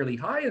 which was fairly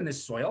high in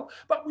this soil,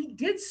 but we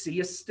did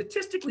see a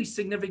statistically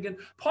significant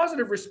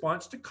positive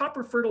response to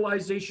copper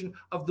fertilization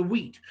of the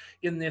wheat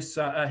in this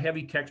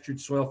heavy textured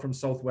soil from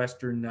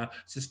southwestern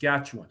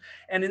Saskatchewan.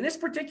 And in this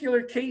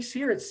particular case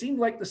here, it seemed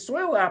like the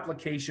soil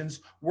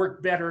applications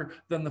worked better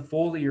than the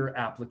foliar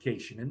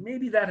application. And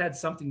maybe that had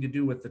something to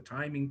do with the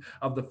timing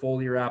of the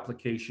foliar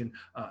application.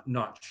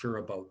 Not sure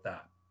about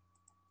that.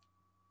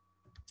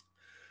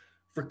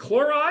 For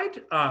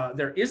chloride,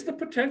 there is the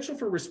potential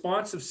for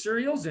responsive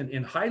cereals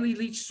in highly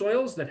leached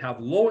soils that have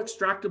low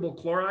extractable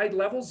chloride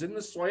levels in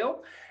the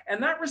soil.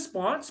 And that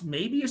response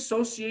may be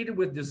associated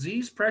with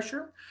disease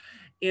pressure.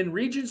 In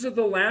regions of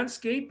the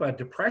landscape,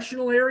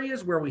 depressional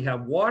areas where we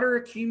have water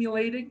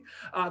accumulating,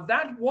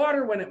 that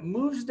water, when it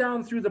moves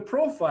down through the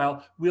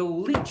profile,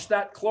 will leach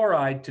that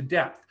chloride to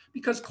depth,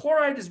 because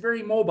chloride is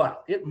very mobile.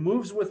 It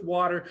moves with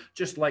water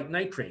just like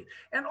nitrate.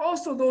 And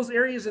also those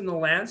areas in the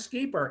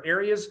landscape are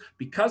areas,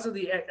 because of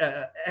the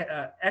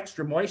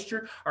extra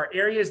moisture, are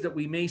areas that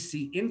we may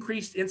see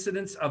increased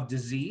incidence of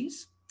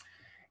disease.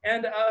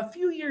 And a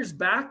few years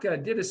back,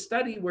 did a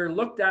study where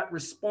looked at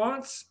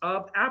response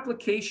of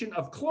application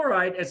of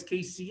chloride as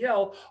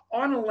KCl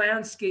on a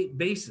landscape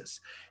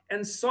basis,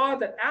 and saw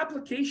that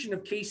application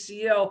of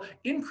KCl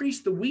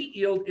increased the wheat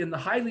yield in the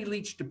highly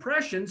leached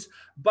depressions,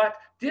 but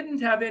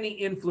didn't have any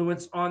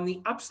influence on the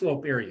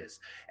upslope areas.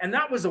 And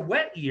that was a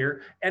wet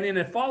year. And in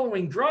a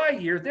following dry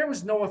year, there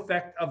was no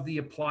effect of the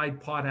applied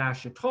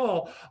potash at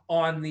all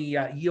on the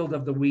yield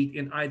of the wheat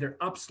in either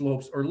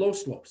upslopes or low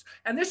slopes.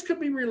 And this could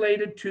be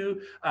related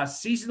to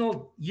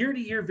seasonal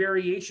year-to-year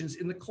variations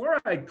in the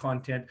chloride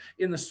content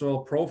in the soil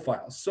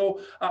profiles.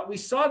 So we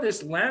saw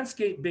this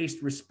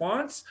landscape-based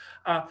response.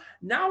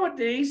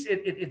 Nowadays,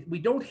 we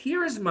don't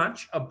hear as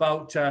much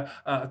about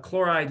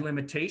chloride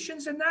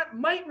limitations, and that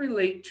might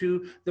relate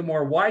to the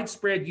more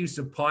widespread use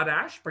of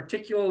potash,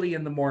 particularly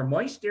in the more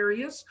moist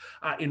areas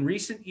in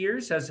recent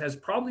years, has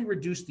probably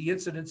reduced the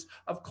incidence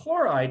of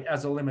chloride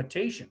as a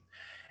limitation.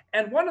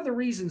 And one of the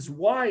reasons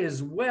why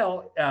as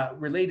well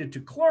related to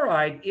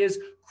chloride is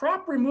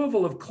crop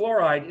removal of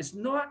chloride is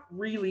not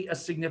really a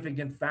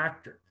significant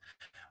factor.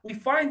 We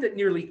find that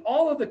nearly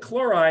all of the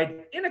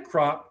chloride in a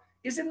crop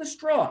is in the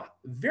straw.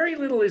 Very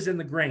little is in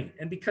the grain.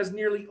 And because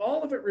nearly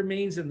all of it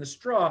remains in the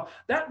straw,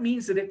 that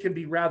means that it can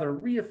be rather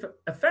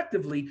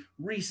effectively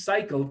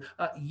recycled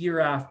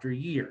year after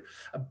year.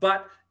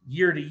 But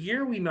year to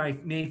year, we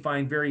may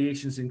find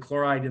variations in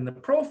chloride in the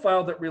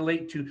profile that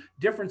relate to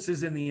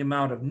differences in the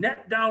amount of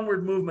net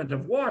downward movement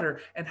of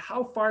water and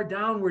how far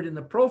downward in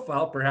the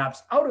profile,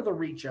 perhaps out of the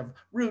reach of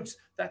roots,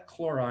 that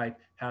chloride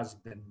has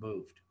been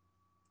moved.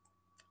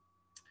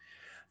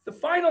 The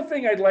final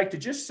thing I'd like to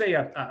just say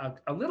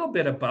a little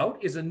bit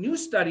about is a new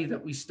study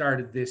that we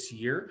started this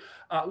year,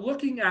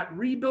 looking at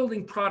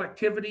rebuilding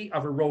productivity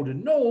of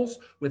eroded knolls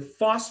with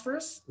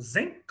phosphorus,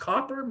 zinc,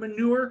 copper,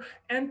 manure,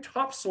 and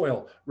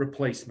topsoil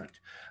replacement.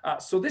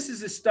 So this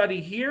is a study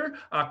here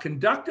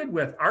conducted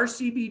with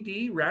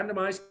RCBD,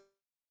 randomized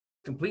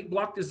complete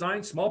block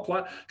design, small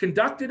plot,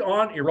 conducted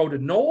on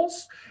eroded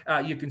knolls.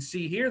 You can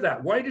see here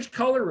that whitish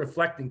color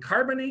reflecting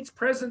carbonates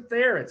present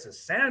there. It's a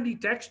sandy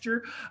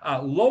texture,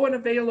 low in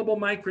available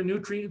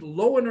micronutrient,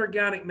 low in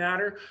organic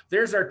matter.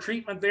 There's our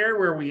treatment there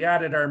where we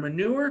added our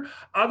manure.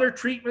 Other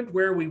treatment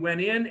where we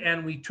went in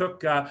and we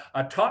took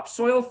a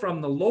topsoil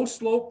from the low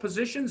slope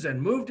positions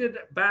and moved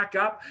it back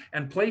up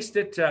and placed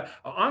it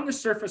on the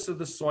surface of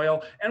the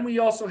soil. And we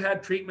also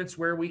had treatments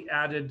where we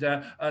added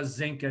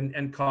zinc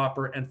and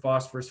copper and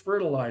phosphorus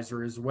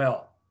fertilizer as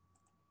well.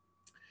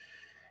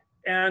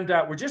 And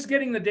we're just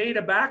getting the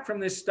data back from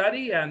this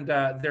study, and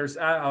there's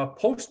a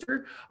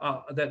poster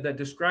that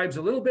describes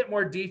a little bit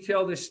more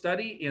detail this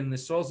study in the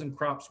Soils and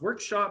Crops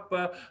Workshop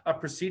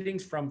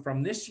proceedings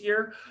from this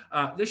year.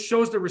 This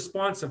shows the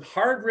response of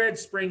hard red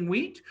spring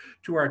wheat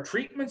to our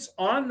treatments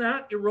on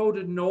that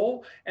eroded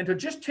knoll. And to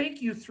just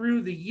take you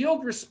through the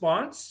yield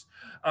response,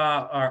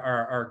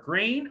 our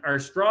grain, our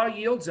straw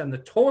yields, and the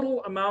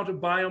total amount of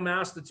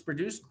biomass that's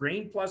produced,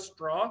 grain plus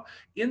straw,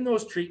 in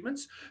those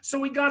treatments. So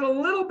we got a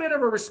little bit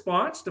of a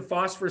response to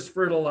phosphorus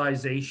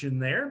fertilization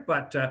there,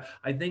 but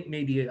I think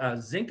maybe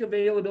zinc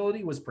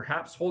availability was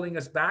perhaps holding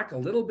us back a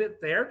little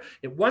bit there.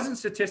 It wasn't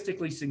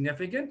statistically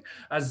significant.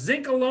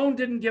 Zinc alone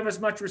didn't give us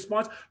much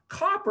response.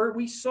 Copper,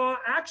 we saw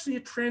actually a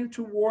trend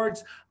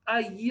towards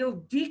a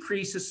yield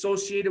decrease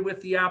associated with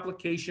the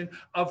application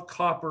of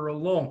copper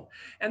alone.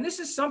 And this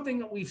is something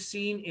that we've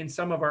seen in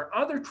some of our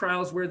other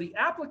trials where the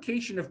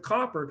application of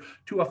copper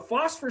to a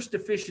phosphorus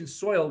deficient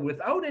soil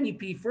without any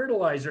P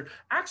fertilizer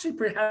actually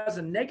has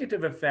a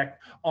negative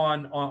effect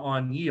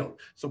on yield.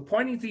 So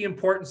pointing to the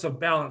importance of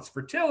balanced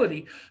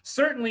fertility,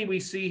 certainly we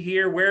see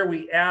here where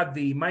we add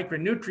the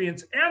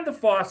micronutrients and the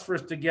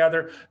phosphorus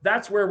together,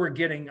 that's where we're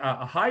getting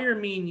a higher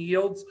mean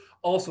yields.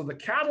 Also the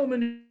cattle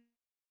manure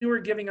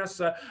giving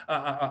us a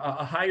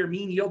higher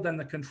mean yield than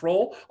the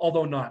control,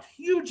 although not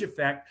huge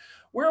effect.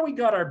 Where we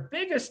got our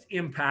biggest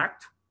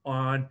impact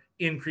on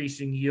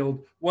increasing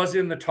yield was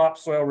in the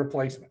topsoil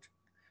replacement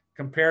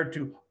compared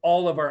to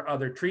all of our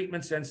other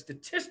treatments, and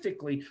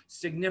statistically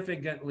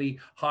significantly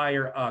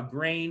higher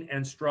grain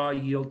and straw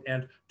yield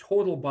and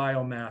total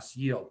biomass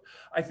yield.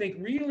 I think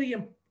really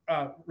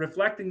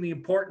reflecting the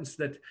importance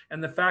that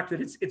and the fact that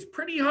it's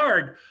pretty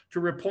hard to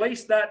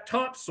replace that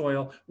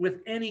topsoil with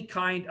any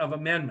kind of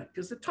amendment,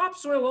 because the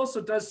topsoil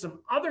also does some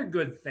other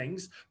good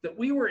things that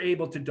we were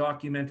able to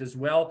document as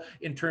well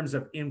in terms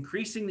of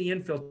increasing the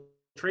infiltration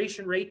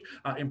rate,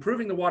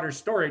 improving the water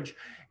storage.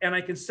 And I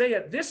can say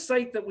at this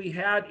site that we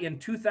had in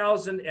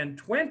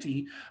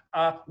 2020,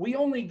 we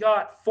only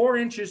got 4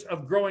 inches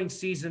of growing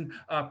season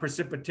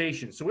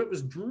precipitation. So it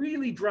was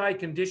really dry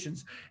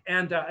conditions.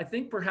 And I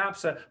think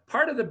perhaps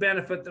part of the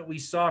benefit that we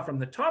saw from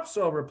the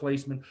topsoil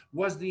replacement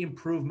was the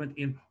improvement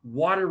in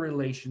water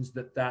relations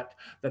that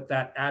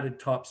added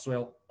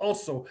topsoil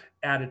also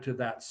added to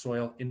that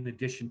soil in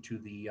addition to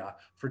the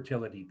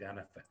fertility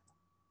benefit.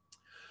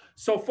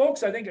 So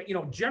folks, I think,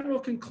 general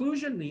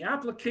conclusion, the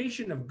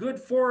application of good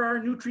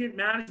 4R nutrient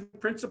management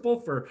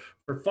principle for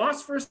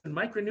phosphorus and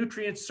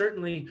micronutrients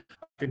certainly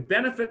can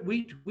benefit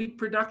wheat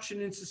production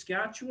in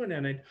Saskatchewan.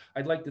 And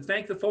I'd like to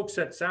thank the folks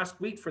at Sask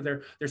Wheat for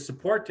their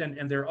support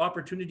and their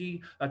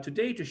opportunity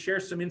today to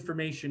share some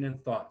information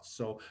and thoughts.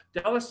 So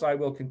Dallas, I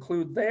will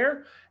conclude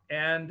there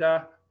and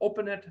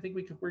open it. I think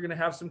we're going to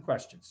have some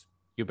questions.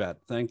 You bet.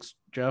 Thanks,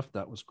 Jeff.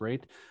 That was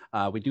great.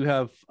 We do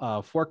have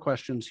 4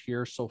 questions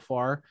here so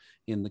far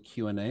in the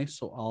Q&A.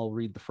 So I'll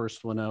read the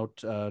first one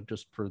out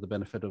just for the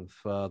benefit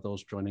of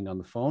those joining on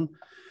the phone.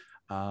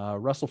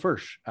 Russell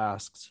Firsch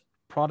asks,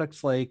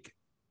 products like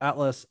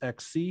Atlas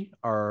XC,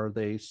 are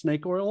they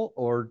snake oil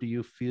or do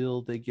you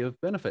feel they give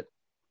benefit?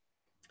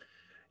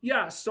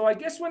 Yeah, so I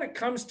guess when it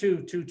comes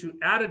to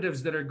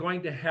additives that are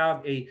going to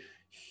have a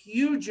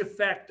huge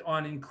effect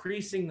on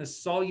increasing the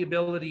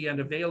solubility and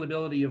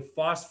availability of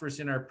phosphorus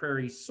in our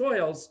prairie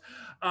soils,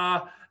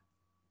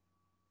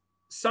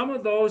 some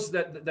of those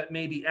that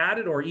may be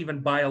added, or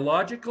even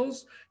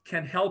biologicals,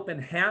 can help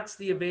enhance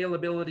the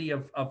availability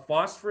of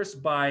phosphorus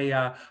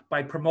by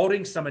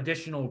promoting some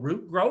additional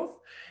root growth.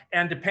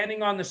 And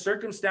depending on the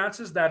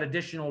circumstances, that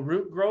additional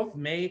root growth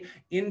may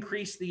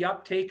increase the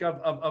uptake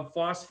of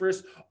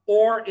phosphorus,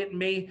 or it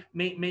may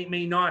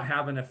not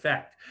have an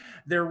effect.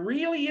 There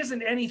really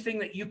isn't anything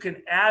that you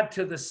can add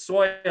to the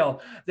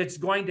soil that's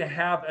going to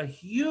have a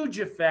huge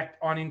effect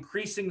on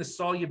increasing the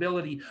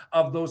solubility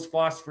of those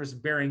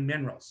phosphorus-bearing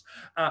minerals.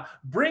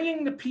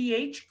 Bringing the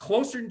pH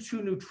closer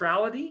to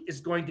neutrality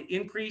is going to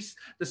increase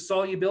the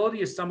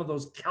solubility of some of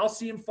those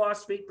calcium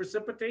phosphate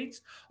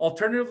precipitates.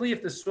 Alternatively,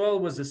 if the soil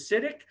was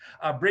acidic,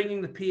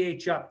 bringing the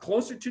pH up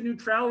closer to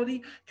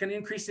neutrality can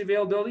increase the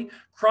availability.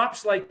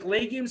 Crops like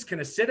legumes can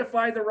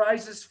acidify the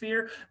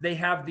rhizosphere. They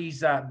have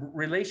these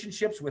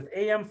relationships with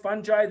AM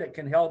fungi that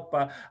can help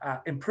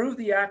improve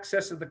the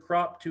access of the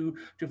crop to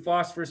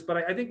phosphorus. But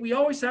I think we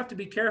always have to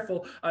be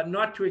careful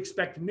not to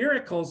expect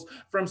miracles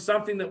from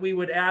something that we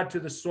would add to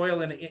the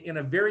soil in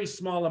a very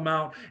small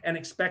amount and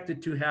expect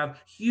it to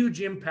have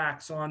huge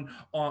impacts on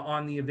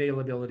the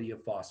availability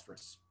of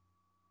phosphorus.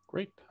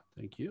 Great.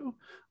 Thank you.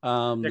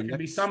 There can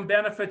be some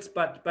benefits,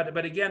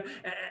 but again,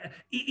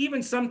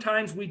 even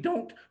sometimes we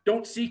don't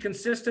see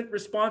consistent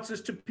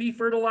responses to pea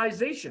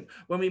fertilization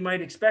when we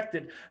might expect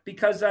it,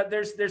 because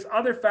there's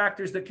other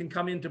factors that can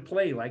come into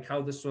play, like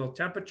how the soil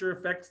temperature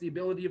affects the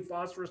ability of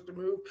phosphorus to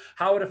move,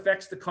 how it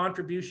affects the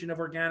contribution of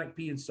organic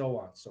pea, and so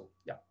on. So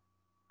yeah.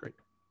 Great.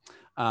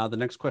 The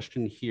next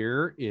question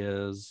here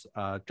is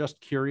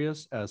just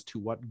curious as to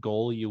what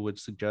goal you would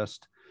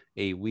suggest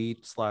a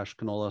wheat /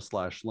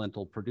 canola /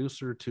 lentil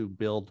producer to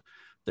build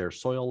their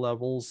soil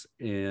levels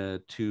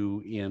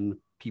to in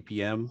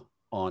ppm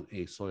on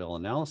a soil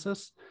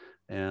analysis.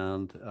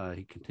 And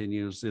he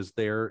continues, is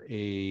there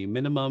a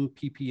minimum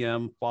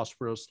ppm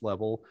phosphorus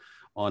level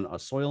on a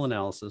soil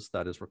analysis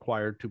that is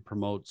required to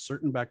promote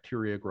certain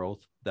bacteria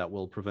growth that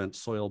will prevent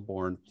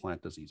soil-borne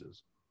plant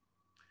diseases?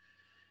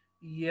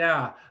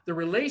 Yeah, the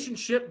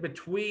relationship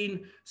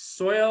between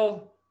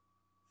soil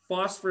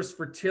phosphorus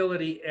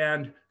fertility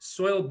and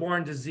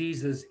soil-borne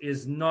diseases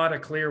is not a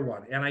clear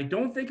one. And I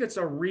don't think it's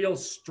a real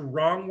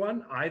strong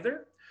one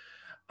either.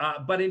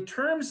 But in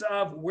terms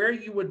of where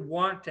you would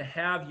want to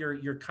have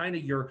your kind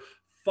of your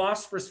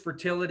phosphorus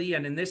fertility,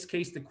 and in this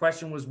case, the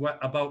question was what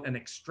about an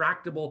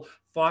extractable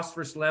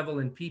phosphorus level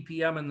in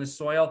ppm in the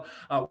soil,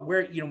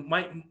 where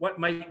what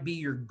might be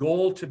your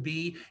goal to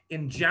be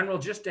in general,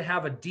 just to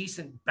have a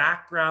decent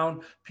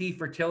background pea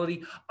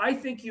fertility. I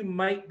think you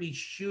might be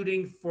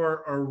shooting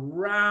for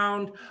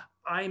around,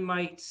 I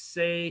might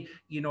say,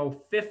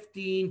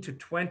 15 to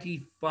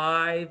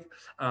 25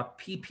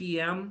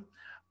 ppm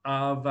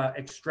of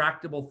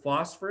extractable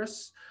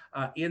phosphorus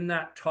in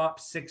that top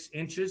 6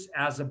 inches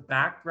as a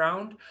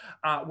background.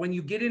 When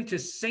you get into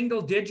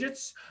single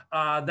digits,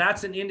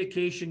 that's an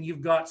indication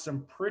you've got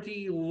some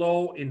pretty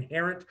low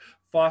inherent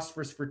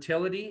phosphorus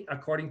fertility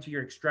according to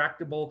your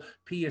extractable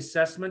pea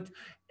assessment.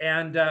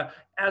 And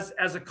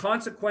as a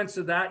consequence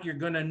of that, you're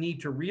going to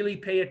need to really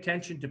pay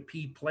attention to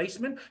pea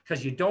placement,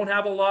 because you don't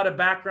have a lot of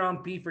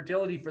background pea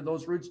fertility for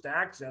those roots to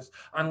access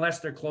unless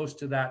they're close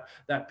to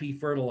that pea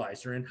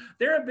fertilizer. And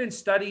there have been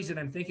studies, and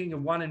I'm thinking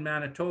of one in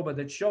Manitoba,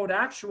 that showed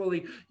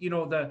actually,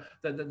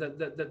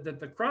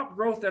 the crop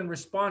growth and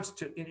response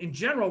to in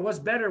general was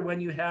better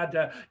when you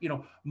had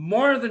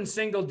more than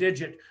single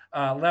digit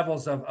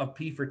levels of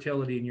pea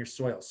fertility in your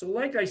soil. So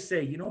like I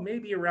say,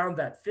 maybe around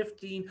that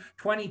 15,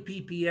 20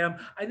 ppm.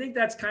 I think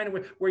that's kind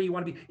of where you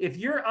want to be. If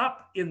you're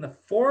up in the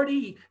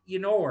 40,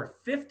 or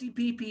 50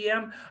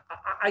 ppm,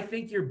 I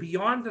think you're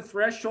beyond the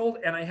threshold.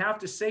 And I have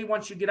to say,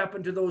 once you get up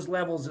into those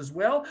levels as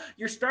well,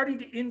 you're starting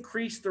to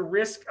increase the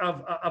risk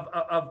of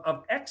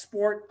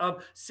export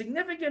of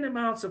significant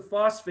amounts of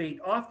phosphate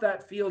off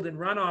that field in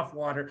runoff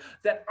water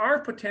that are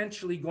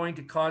potentially going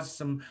to cause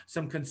some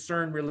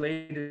concern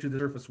related to the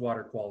surface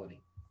water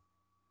quality.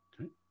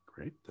 Okay,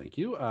 great, thank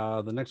you.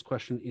 The next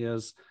question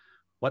is,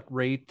 what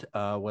rate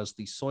was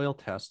the soil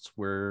tests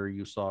where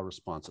you saw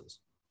responses?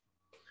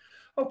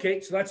 Okay,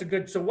 so that's a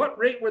good. So what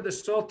rate were the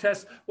soil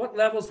tests? What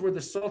levels were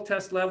the soil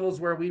test levels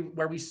where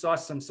we saw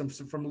some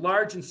from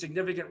large and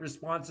significant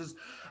responses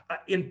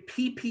in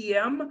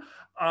ppm?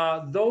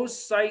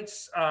 Those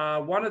sites,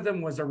 one of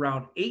them was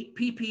around 8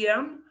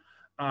 ppm.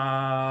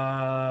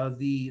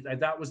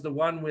 That was the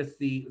one with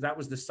that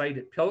was the site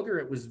at Pilger.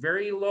 It was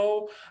very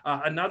low.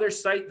 Another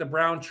site, the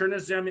Brown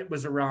Chernozem, it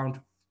was around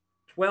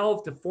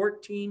 12 to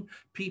 14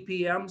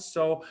 ppm.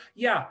 So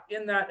yeah,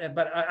 in that,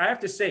 but I have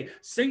to say,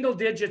 single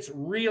digits,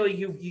 really,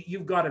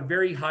 you've got a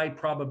very high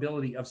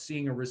probability of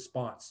seeing a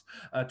response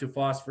to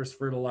phosphorus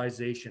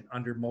fertilization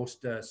under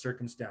most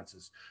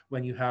circumstances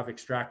when you have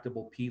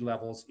extractable P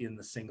levels in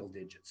the single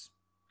digits.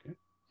 Okay.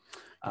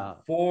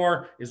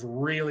 4 is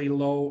really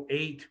low.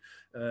 8,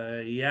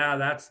 yeah,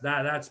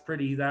 that's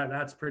pretty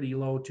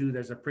low too.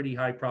 There's a pretty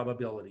high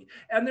probability,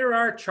 and there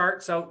are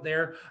charts out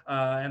there,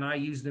 and I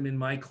use them in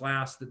my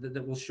class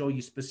that will show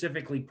you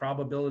specifically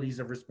probabilities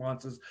of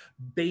responses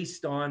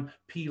based on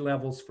P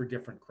levels for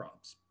different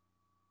crops.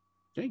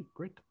 Okay,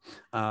 great.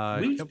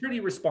 Wheat's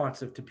pretty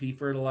responsive to pea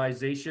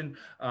fertilization,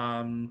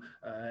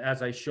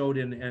 as I showed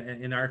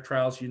in our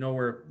trials.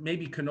 Where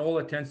maybe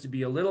canola tends to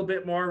be a little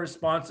bit more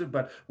responsive,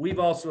 but we've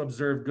also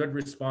observed good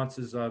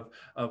responses of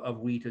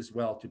wheat as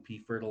well to pea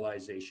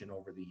fertilization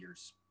over the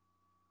years.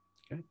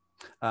 Okay.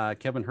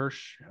 Kevin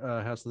Hirsch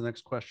has the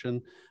next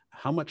question.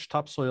 How much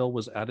topsoil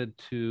was added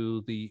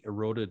to the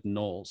eroded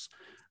knolls?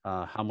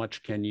 How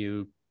much can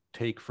you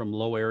take from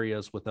low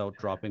areas without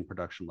dropping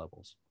production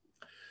levels?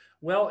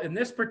 Well, in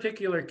this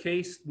particular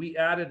case, we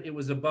added, it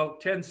was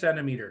about 10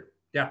 centimeter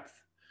depth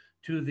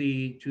to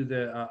the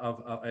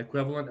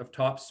equivalent of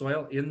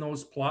topsoil in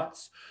those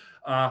plots.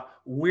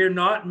 We're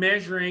not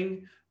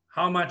measuring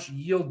how much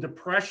yield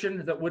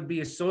depression that would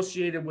be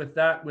associated with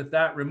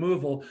that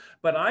removal,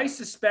 but I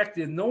suspect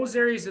in those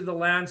areas of the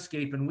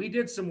landscape, and we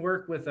did some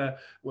work with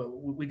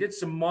we did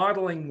some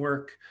modeling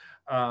work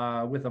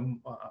with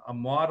a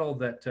model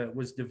that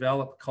was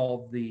developed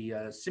called the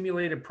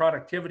simulated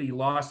productivity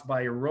loss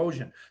by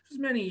erosion. This was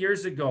many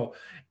years ago.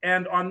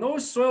 And on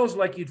those soils,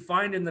 like you'd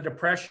find in the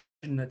depression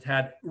that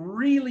had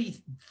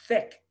really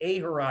thick A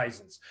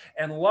horizons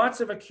and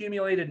lots of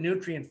accumulated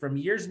nutrient from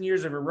years and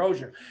years of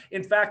erosion.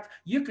 In fact,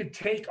 you could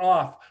take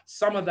off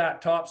some of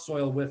that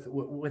topsoil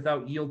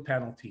without yield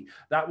penalty.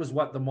 That was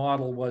what the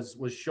model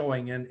was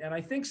showing. And I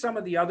think some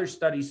of the other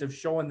studies have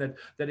shown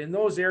that in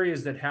those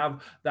areas that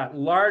have that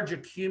large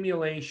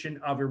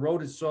accumulation of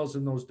eroded soils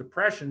in those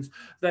depressions,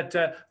 that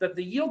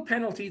the yield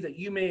penalty that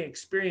you may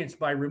experience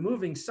by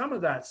removing some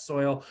of that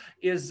soil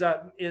is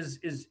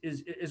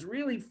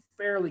really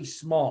fairly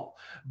small,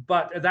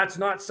 but that's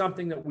not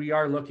something that we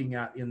are looking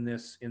at in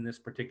this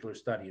particular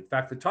study. In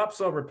fact, the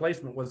topsoil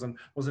replacement was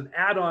an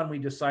add-on we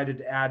decided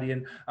to add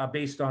in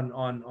based on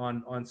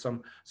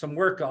some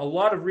work. A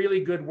lot of really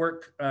good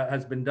work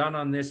has been done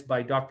on this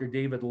by Dr.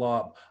 David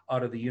Lobb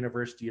out of the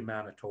University of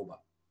Manitoba.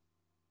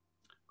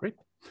 Great.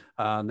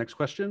 Next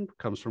question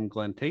comes from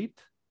Glenn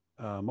Tate.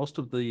 Most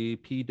of the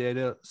P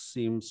data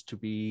seems to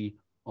be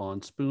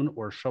on spoon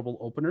or shovel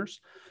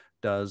openers.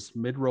 Does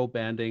mid-row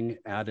banding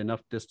add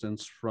enough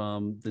distance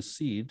from the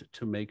seed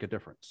to make a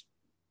difference?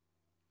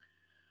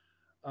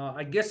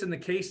 I guess in the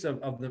case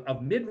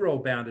of mid-row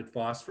banded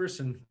phosphorus,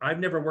 and I've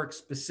never worked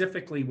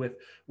specifically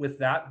with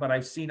that, but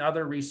I've seen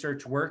other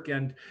research work,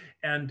 and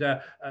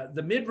the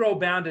mid-row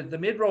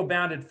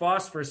banded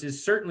phosphorus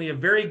is certainly a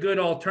very good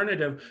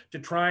alternative to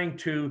trying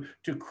to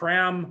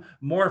cram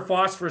more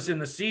phosphorus in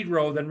the seed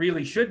row than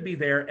really should be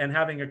there, and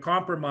having a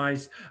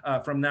compromise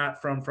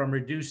from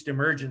reduced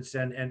emergence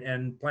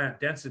and plant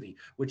density,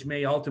 which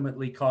may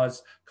ultimately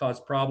cause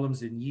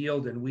problems in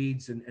yield and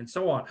weeds and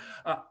so on.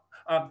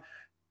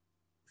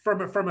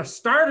 From a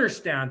starter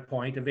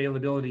standpoint,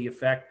 availability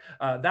effect,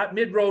 that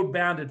mid-row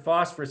banded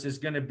phosphorus is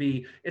going to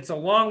be, it's a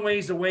long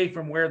ways away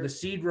from where the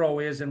seed row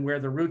is and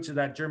where the roots of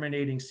that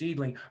germinating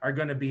seedling are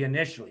going to be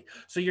initially.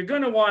 So you're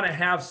going to want to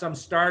have some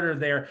starter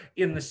there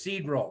in the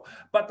seed row.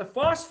 But the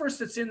phosphorus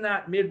that's in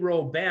that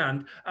mid-row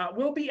band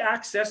will be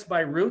accessed by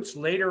roots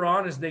later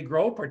on as they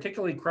grow,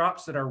 particularly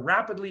crops that are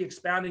rapidly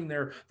expanding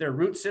their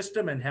root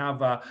system and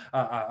have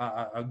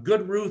a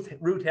good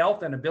root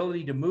health and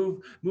ability to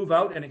move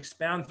out and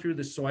expand through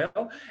the soil.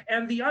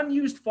 And the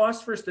unused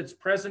phosphorus that's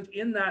present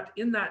in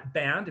that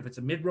band, if it's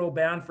a mid-row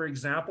band, for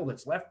example,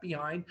 that's left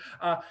behind,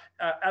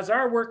 as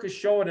our work has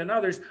shown and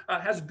others,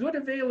 has good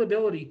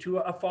availability to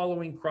a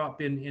following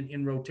crop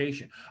in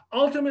rotation.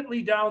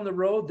 Ultimately, down the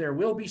road, there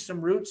will be some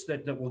roots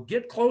that will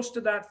get close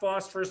to that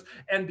phosphorus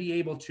and be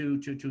able to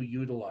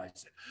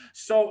utilize it.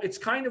 So it's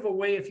kind of a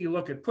way, if you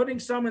look at putting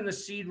some in the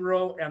seed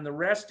row and the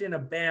rest in a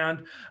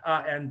band,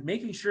 and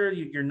making sure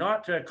you're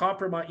not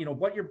compromising, you know,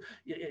 what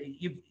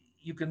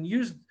you can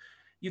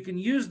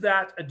use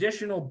that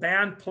additional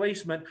band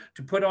placement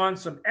to put on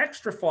some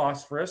extra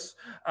phosphorus,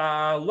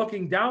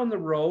 looking down the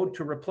road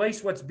to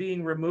replace what's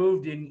being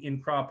removed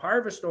in crop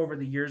harvest over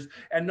the years,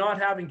 and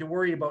not having to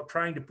worry about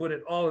trying to put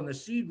it all in the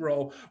seed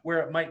row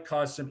where it might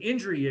cause some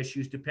injury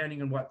issues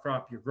depending on what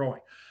crop you're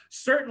growing.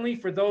 Certainly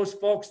for those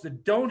folks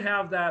that don't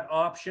have that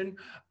option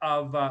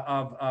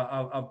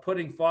of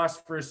putting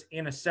phosphorus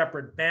in a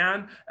separate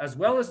band, as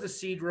well as the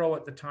seed row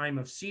at the time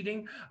of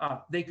seeding,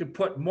 they could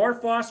put more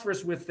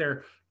phosphorus with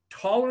their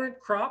tolerant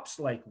crops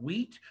like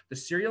wheat, the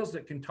cereals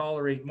that can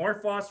tolerate more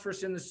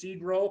phosphorus in the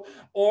seed row,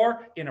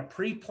 or in a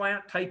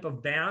pre-plant type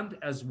of band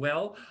as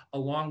well,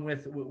 along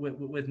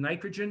with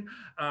nitrogen,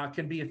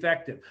 can be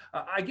effective.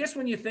 I guess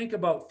when you think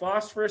about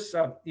phosphorus,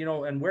 you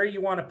know, and where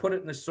you want to put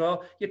it in the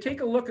soil, you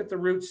take a look at the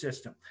root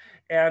system.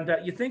 And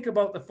you think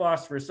about the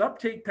phosphorus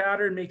uptake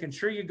pattern, making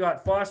sure you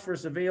got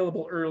phosphorus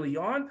available early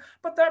on,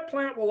 but that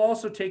plant will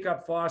also take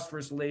up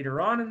phosphorus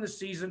later on in the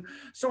season.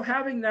 So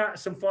having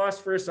some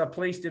phosphorus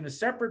placed in a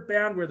separate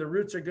band where the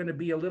roots are going to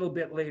be a little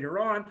bit later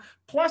on,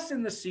 plus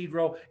in the seed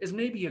row, is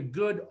maybe a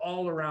good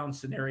all-around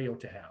scenario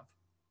to have.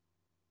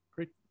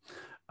 Great.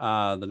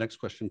 The next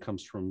question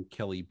comes from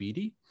Kelly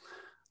Beatty.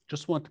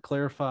 Just want to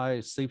clarify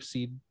safe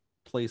seed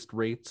placed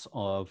rates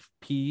of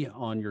P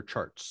on your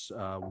charts.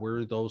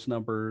 Were those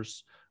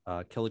numbers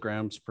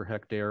kilograms per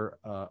hectare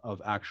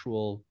of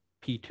actual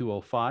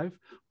P205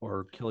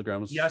 or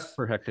kilograms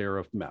per hectare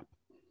of MEP?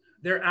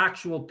 They're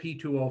actual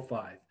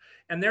P205.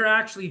 And they're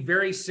actually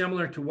very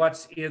similar to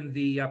what's in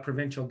the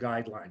provincial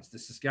guidelines, the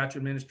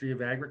Saskatchewan Ministry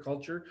of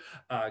Agriculture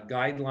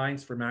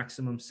guidelines for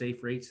maximum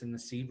safe rates in the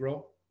seed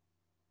row.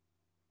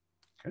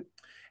 Okay.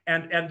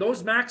 And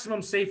those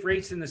maximum safe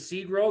rates in the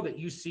seed row that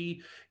you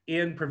see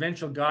in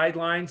provincial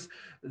guidelines,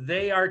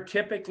 they are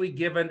typically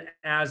given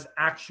as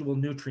actual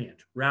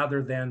nutrient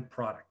rather than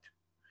product.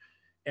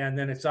 And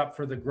then it's up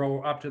to the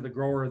grower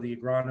or the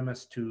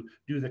agronomist to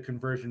do the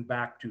conversion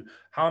back to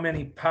how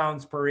many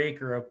pounds per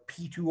acre of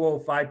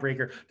P205 per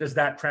acre does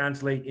that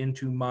translate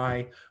into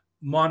my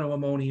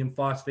monoammonium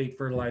phosphate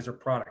fertilizer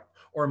product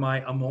or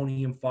my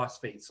ammonium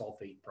phosphate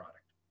sulfate product.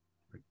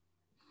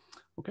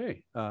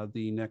 Okay,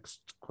 the next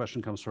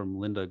question comes from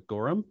Linda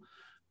Gorham.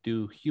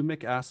 Do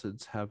humic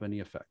acids have any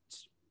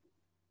effects?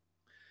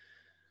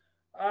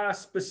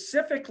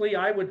 Specifically,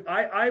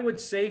 I would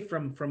say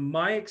from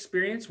my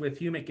experience with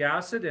humic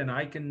acid, and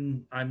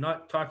I'm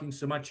not talking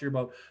so much here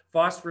about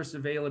phosphorus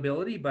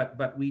availability,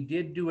 but we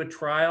did do a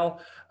trial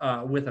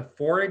with a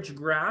forage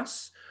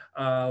grass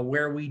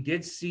where we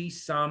did see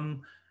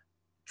some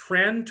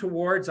trend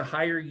towards a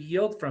higher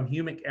yield from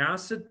humic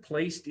acid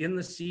placed in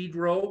the seed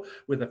row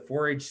with a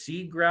forage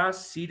seed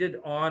grass seeded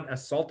on a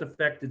salt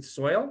affected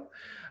soil.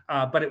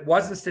 But it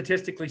wasn't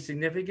statistically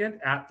significant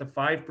at the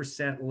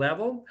 5%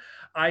 level.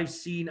 I've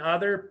seen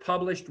other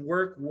published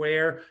work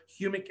where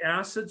humic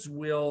acids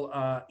will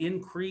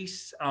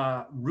increase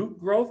root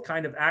growth,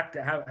 kind of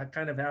have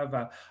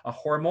a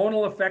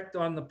hormonal effect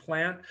on the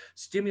plant,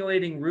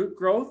 stimulating root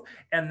growth,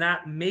 and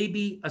that may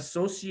be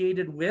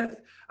associated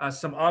with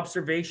some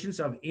observations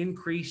of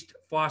increased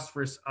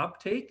phosphorus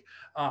uptake.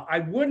 I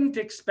wouldn't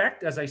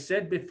expect, as I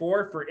said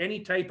before, for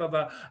any type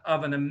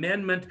of an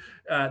amendment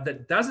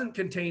that doesn't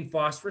contain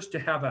phosphorus to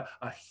have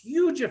a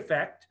huge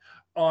effect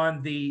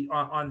on the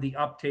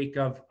uptake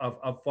of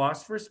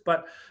phosphorus.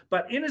 But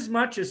in as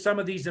much as some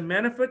of these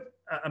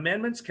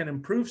amendments can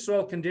improve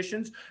soil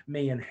conditions,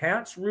 may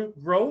enhance root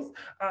growth,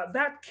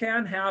 that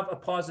can have a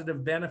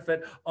positive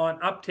benefit on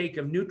uptake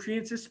of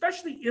nutrients,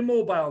 especially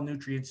immobile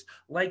nutrients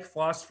like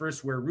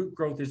phosphorus, where root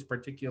growth is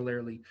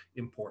particularly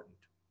important.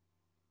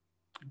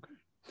 Okay.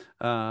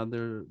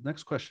 The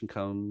next question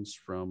comes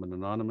from an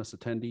anonymous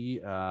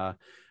attendee.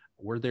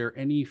 Were there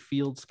any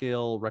field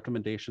scale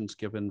recommendations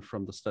given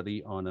from the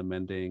study on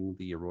amending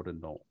the eroded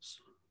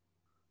knolls?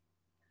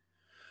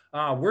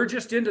 We're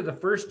just into the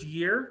first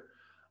year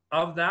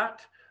of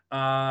that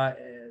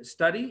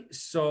study.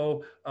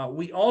 So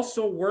we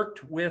also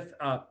worked with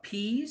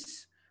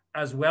peas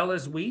as well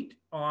as wheat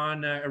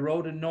on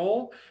eroded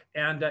knoll.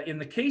 And in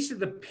the case of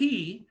the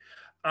pea,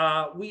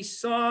 we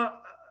saw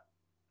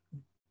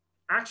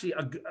actually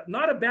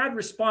not a bad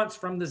response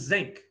from the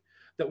zinc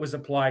that was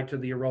applied to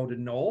the eroded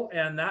knoll.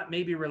 And that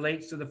maybe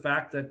relates to the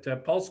fact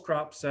that pulse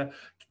crops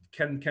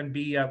can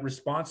be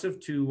responsive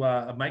to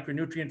a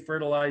micronutrient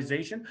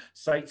fertilization,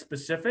 site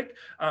specific.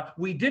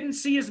 We didn't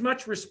see as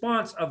much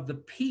response of the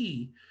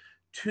pea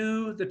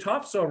to the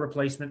topsoil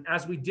replacement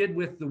as we did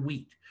with the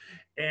wheat.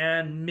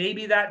 And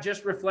maybe that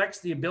just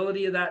reflects the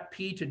ability of that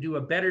pea to do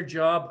a better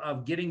job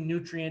of getting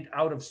nutrient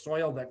out of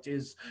soil that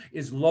is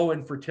low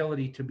in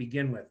fertility to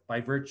begin with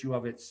by virtue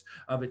of its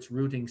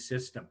rooting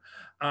system.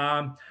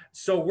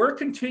 So we're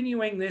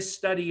continuing this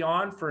study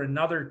on for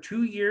another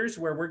 2 years,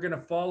 where we're going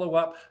to follow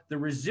up the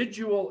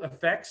residual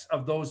effects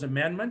of those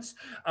amendments.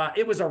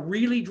 It was a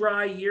really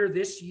dry year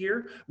this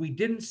year. We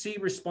didn't see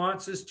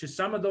responses to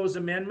some of those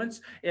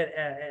amendments,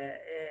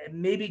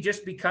 maybe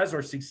just because,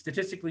 or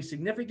statistically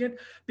significant,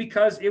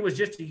 because it was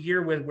just a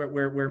year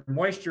where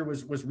moisture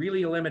was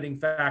really a limiting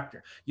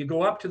factor. You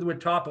go up to the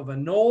top of a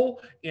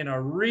knoll in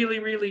a really,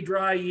 really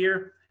dry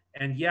year,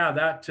 and yeah,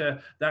 that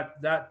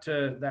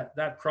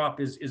crop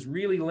is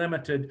really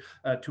limited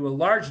to a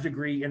large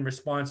degree in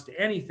response to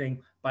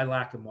anything by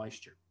lack of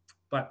moisture.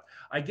 But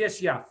I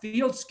guess, yeah,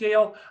 field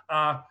scale,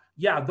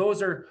 yeah,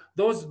 those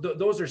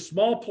are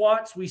small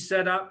plots we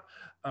set up.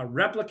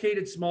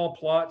 Replicated small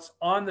plots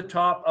on the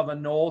top of a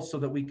knoll so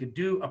that we could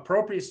do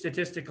appropriate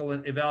statistical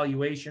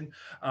evaluation.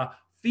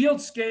 Field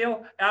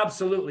scale,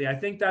 absolutely. I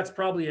think that's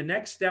probably a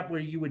next step,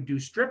 where you would do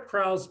strip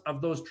trials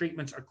of those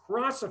treatments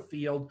across a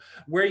field,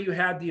 where you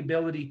had the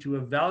ability to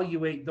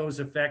evaluate those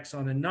effects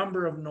on a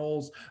number of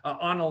knolls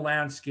on a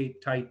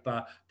landscape type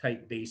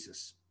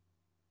basis.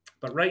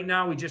 But right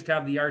now we just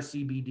have the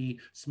RCBD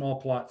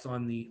small plots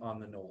on the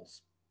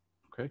knolls.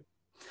 Okay.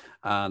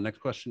 Next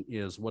question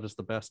is, what is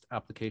the best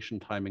application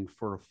timing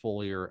for a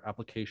foliar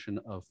application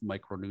of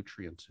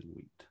micronutrients in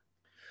wheat?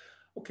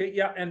 Okay,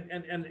 yeah,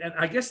 and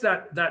I guess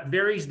that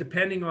varies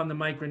depending on the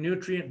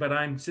micronutrient, but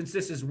since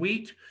this is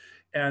wheat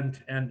and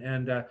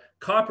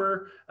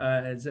copper,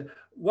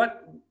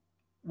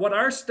 what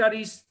our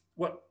studies,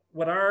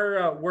 what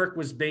our work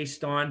was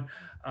based on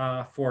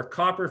for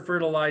copper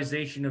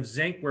fertilization of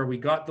zinc, where we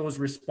got those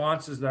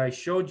responses that I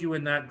showed you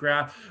in that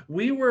graph,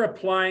 we were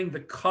applying the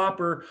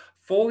copper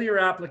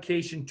foliar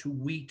application to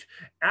wheat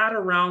at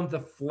around the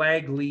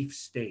flag leaf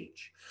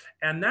stage,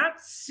 and that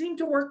seemed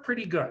to work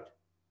pretty good.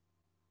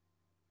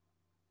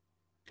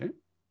 Okay.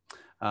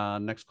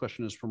 Next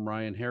question is from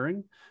Ryan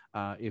Herring.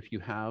 If you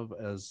have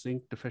a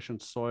zinc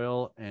deficient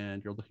soil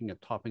and you're looking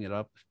at topping it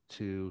up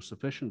to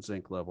sufficient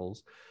zinc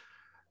levels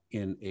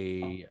in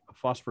a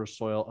phosphorus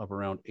soil of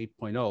around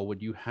 8.0,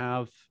 would you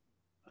have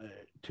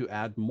to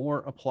add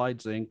more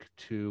applied zinc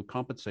to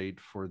compensate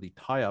for the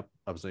tie-up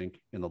of zinc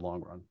in the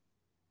long run?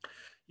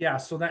 Yeah,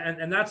 so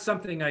that's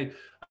something I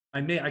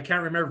I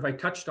can't remember if I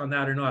touched on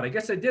that or not. I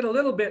guess I did a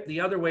little bit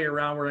the other way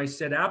around where I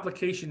said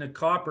application of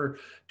copper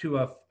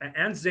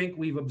and zinc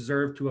we've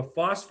observed to a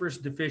phosphorus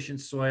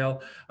deficient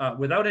soil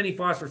without any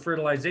phosphorus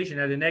fertilization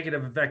had a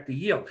negative effect to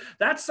yield.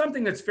 That's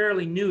something that's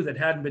fairly new that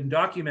hadn't been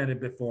documented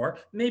before.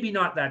 Maybe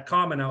not that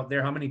common out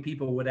there, how many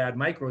people would add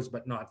micros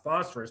but not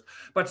phosphorus,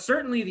 but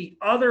certainly the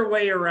other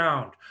way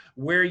around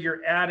where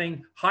you're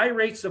adding high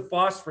rates of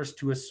phosphorus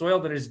to a soil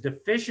that is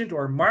deficient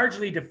or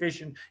marginally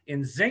deficient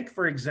in zinc,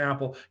 for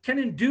example, can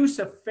induce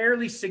a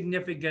fairly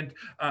significant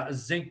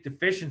zinc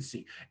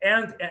deficiency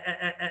and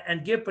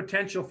give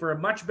potential for a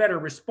much better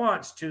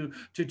response to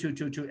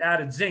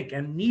added zinc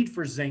and need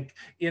for zinc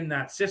in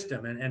that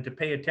system and to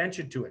pay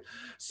attention to it.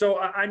 So,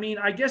 I mean,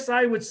 I guess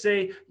I would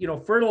say,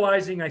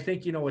 fertilizing, I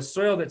think, a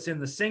soil that's in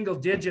the single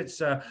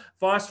digits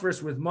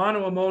phosphorus with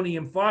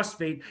monoammonium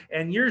phosphate,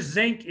 and your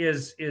zinc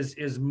is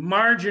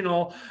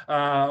marginal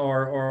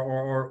or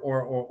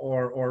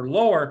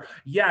lower,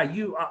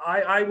 yeah,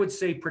 I would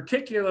say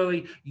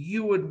particularly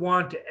you would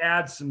want to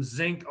add some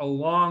zinc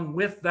along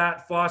with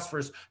that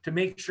phosphorus to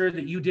make sure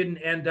that you didn't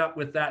end up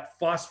with that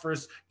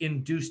phosphorus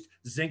induced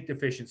zinc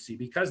deficiency,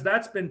 because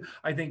that's been,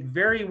 I think,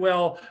 very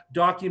well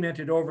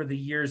documented over the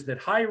years that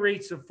high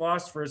rates of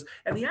phosphorus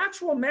and the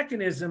actual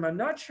mechanism, I'm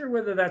not sure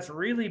whether that's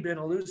really been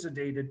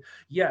elucidated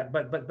yet,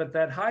 but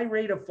that high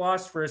rate of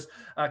phosphorus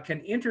can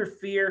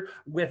interfere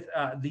with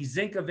the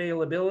zinc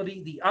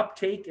availability, the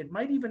uptake. It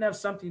might even have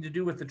something to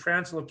do with the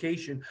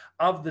translocation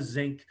of the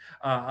zinc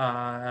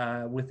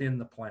within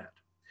the plant.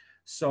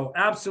 So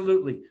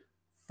absolutely,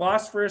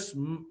 phosphorus,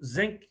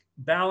 zinc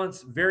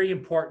balance, very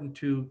important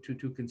to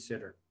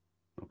consider.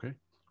 Okay,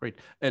 great.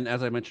 And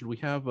as I mentioned, we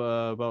have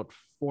about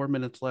 4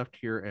 minutes left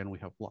here, and we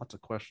have lots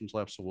of questions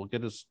left, so we'll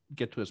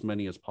get to as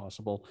many as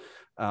possible.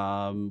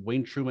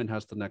 Wayne Truman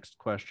has the next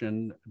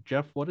question.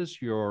 Jeff, what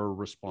is your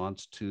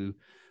response to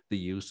the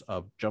use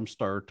of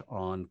Jumpstart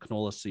on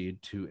canola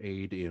seed to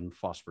aid in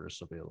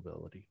phosphorus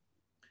availability?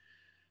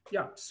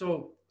 Yeah,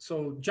 so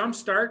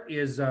Jumpstart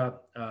is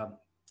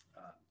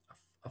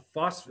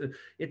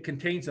it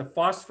contains a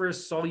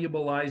phosphorus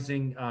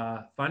solubilizing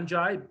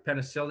fungi,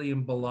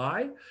 Penicillium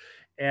bulli,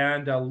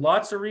 and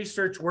lots of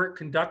research work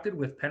conducted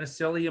with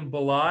Penicillium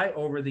bulli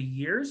over the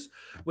years,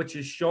 which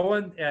has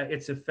shown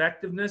its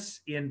effectiveness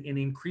in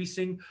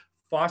increasing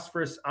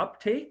phosphorus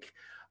uptake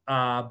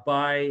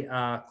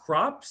by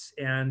crops.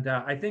 And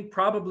I think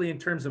probably in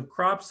terms of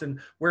crops and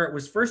where it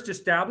was first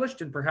established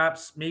and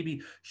perhaps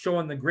maybe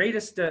showing the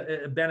greatest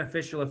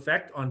beneficial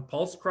effect on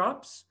pulse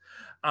crops.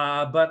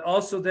 But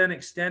also then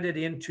extended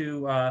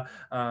into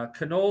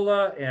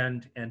canola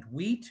and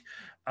wheat.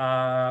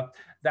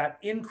 That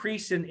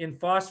increase in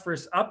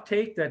phosphorus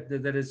uptake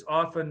that is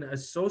often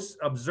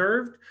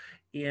observed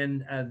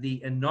in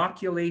the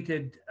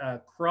inoculated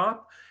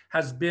crop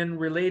has been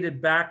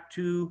related back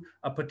to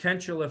a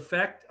potential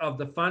effect of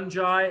the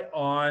fungi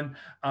on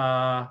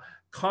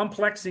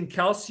complexing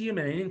calcium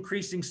and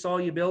increasing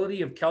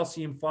solubility of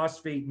calcium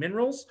phosphate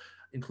minerals,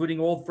 including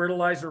old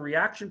fertilizer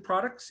reaction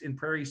products in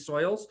prairie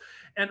soils.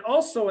 And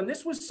also, and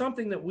this was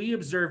something that we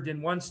observed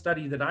in one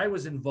study that I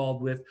was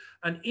involved with,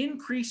 an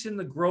increase in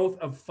the growth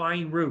of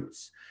fine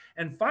roots.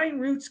 And fine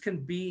roots can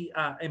be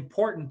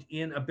important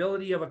in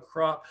ability of a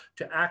crop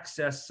to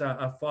access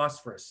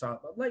phosphorus,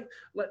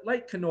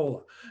 like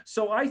canola.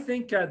 So I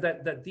think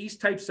that these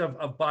types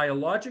of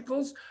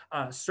biologicals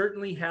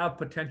certainly have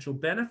potential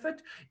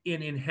benefit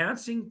in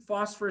enhancing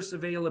phosphorus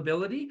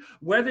availability.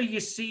 Whether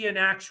you see an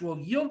actual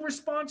yield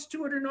response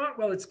to it or not,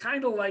 well, it's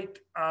kind of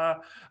like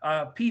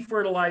pea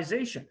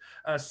fertilization.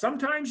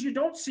 Sometimes you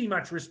don't see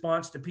much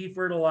response to pea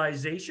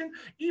fertilization,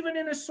 even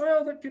in a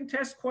soil that can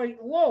test quite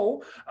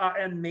low,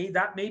 and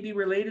that may be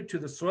related to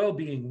the soil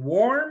being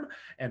warm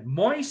and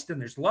moist, and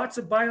there's lots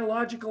of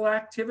biological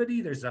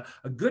activity. There's a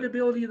good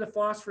ability of the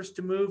phosphorus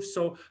to move,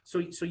 so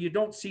you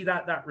don't see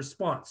that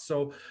response.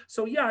 So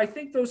yeah, I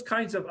think those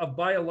kinds of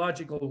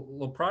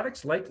biological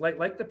products, like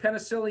the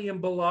Penicillium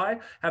bulli,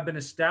 have been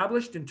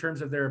established in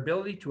terms of their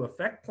ability to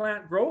affect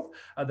plant growth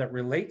that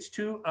relates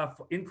to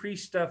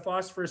increased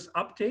phosphorus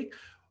uptake.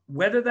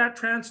 Whether that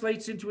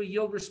translates into a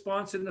yield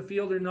response in the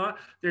field or not,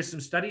 there's some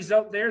studies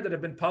out there that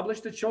have been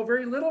published that show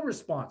very little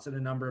response in a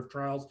number of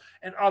trials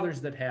and others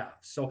that have.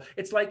 So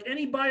it's like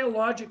any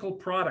biological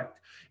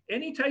product.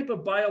 Any type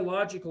of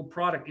biological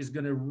product is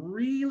going to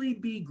really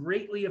be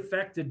greatly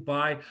affected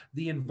by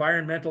the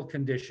environmental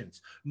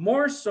conditions,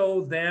 more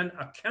so than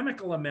a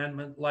chemical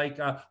amendment like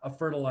a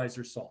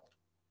fertilizer salt.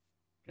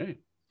 Okay.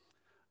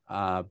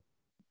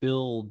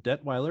 Bill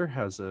Detweiler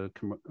has a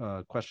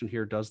question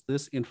here. Does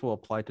this info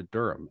apply to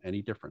durum?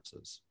 Any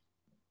differences?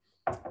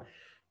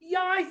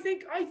 Yeah, I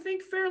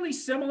think fairly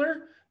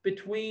similar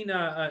between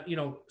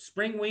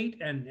spring wheat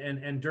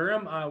and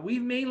durum.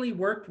 We've mainly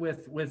worked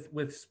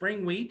with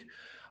spring wheat.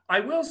 I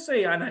will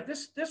say, and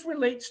this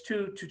relates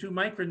to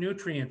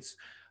micronutrients,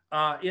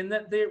 in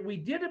that we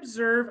did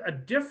observe a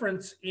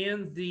difference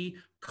in the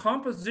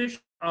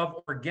composition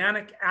of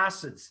organic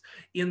acids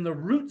in the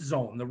root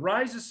zone, the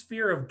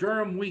rhizosphere of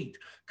durum wheat,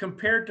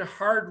 compared to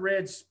hard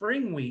red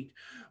spring wheat,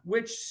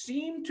 which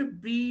seem to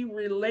be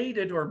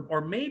related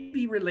or may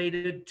be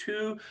related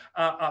to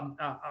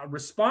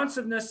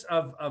responsiveness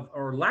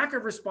or lack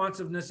of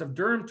responsiveness of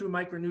durum to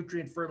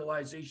micronutrient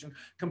fertilization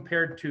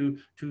compared to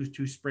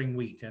spring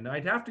wheat. And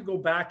I'd have to go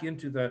back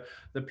into the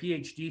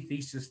PhD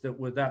thesis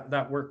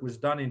that work was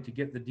done in to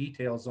get the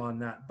details on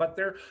that. But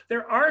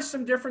there are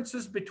some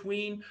differences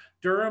between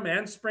durum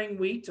and spring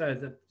wheat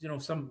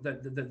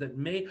that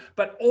may,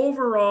 but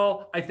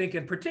overall, I think,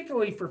 and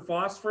particularly for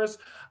phosphorus,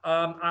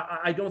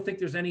 I don't think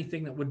there's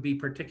anything that would be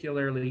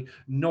particularly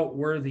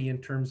noteworthy in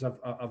terms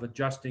of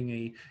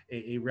adjusting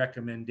a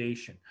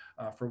recommendation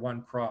for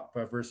one crop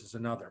versus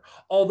another.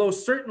 Although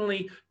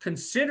certainly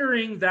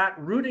considering that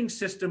rooting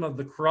system of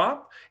the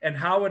crop and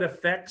how it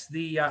affects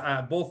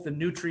both the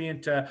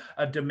nutrient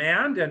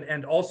demand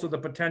and also the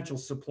potential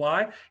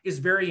supply is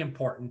very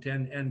important.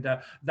 And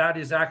that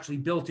is actually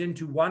built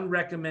into one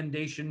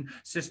recommendation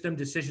system,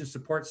 decision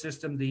support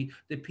system, the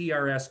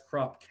PRS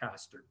crop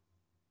caster.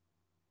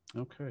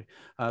 Okay,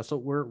 so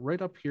we're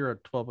right up here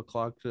at 12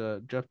 o'clock.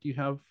 Jeff, do you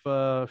have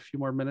a few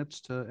more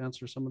minutes to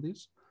answer some of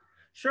these?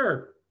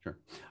 Sure. Sure.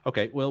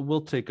 Okay, well,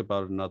 we'll take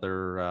about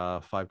another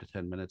 5 to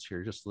 10 minutes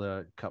here. Just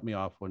cut me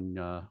off when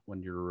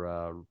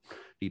you're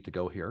need to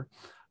go here.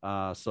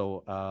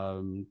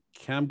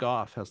 Cam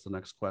Goff has the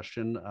next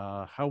question.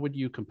 How would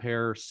you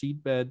compare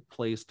seedbed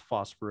placed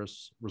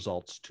phosphorus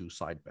results to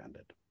side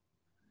banded?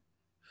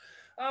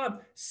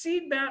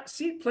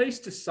 Seed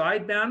placed to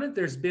side banded,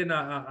 there's been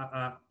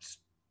a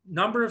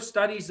number of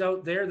studies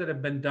out there that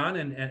have been done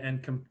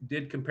and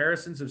did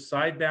comparisons of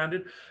side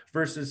banded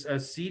versus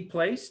seed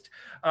placed.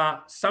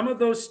 Some of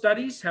those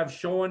studies have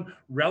shown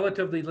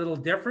relatively little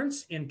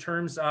difference in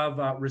terms of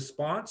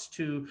response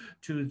to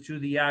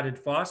the added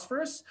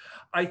phosphorus.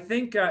 I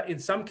think in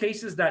some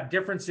cases that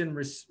difference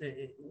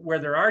where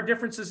there are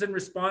differences in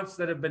response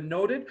that have been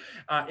noted,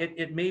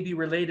 it may be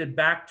related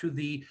back to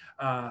the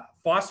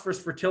phosphorus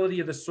fertility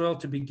of the soil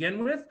to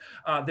begin with.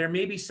 There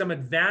may be some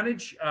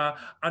advantage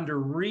under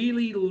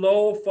really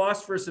low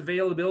phosphorus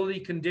availability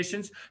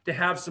conditions to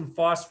have some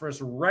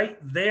phosphorus right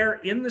there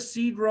in the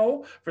seed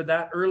row for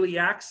that early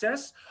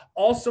access.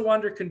 Also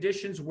under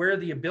conditions where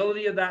the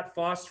ability of that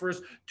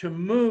phosphorus to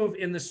move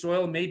in the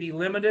soil may be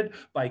limited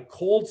by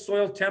cold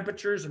soil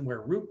temperatures and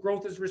where root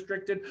growth is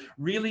restricted,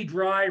 really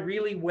dry,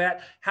 really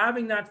wet.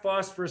 Having that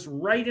phosphorus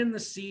right in the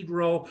seed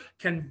row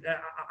can,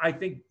 I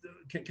think,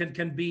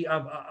 can be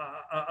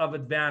of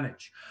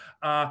advantage.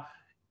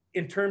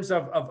 In terms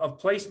of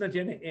placement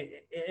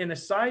in a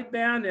side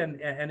band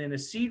and in a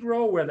seed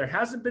row where there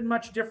hasn't been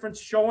much difference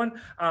shown,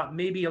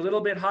 maybe a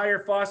little bit higher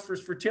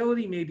phosphorus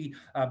fertility, maybe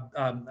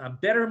a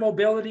better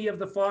mobility of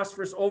the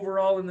phosphorus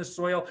overall in the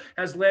soil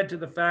has led to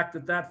the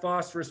fact that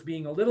phosphorus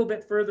being a little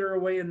bit further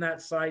away in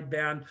that side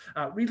band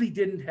really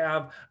didn't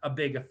have a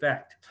big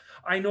effect.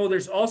 I know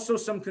there's also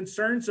some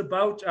concerns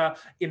about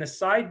in a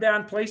side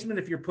band placement,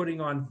 if you're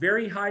putting on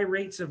very high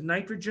rates of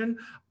nitrogen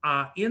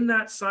in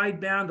that side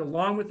band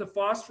along with the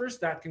phosphorus,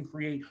 that can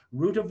create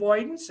root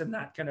avoidance and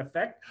that can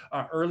affect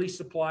early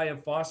supply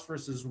of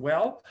phosphorus as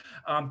well.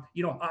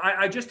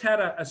 I just had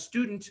a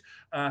student,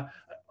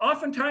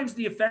 oftentimes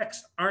the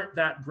effects aren't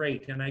that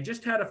great. And I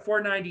just had a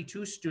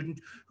 492 student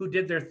who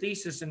did their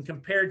thesis and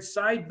compared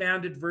side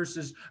banded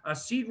versus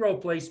seed row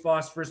placed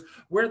phosphorus,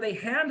 where they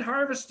hand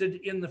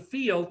harvested in the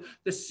field,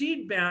 the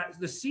seed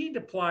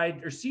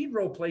applied or seed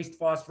row placed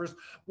phosphorus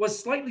was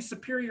slightly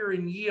superior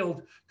in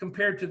yield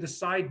compared to the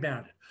side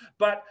banded.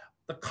 But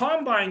the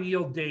combine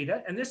yield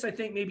data, and this I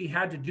think maybe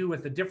had to do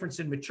with the difference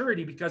in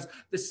maturity, because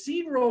the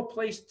seed row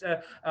placed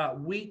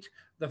wheat,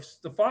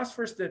 the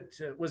phosphorus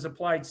that was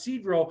applied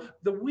seed row,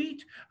 the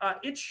wheat,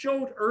 it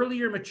showed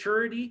earlier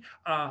maturity,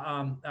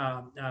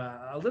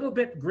 a little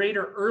bit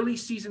greater early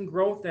season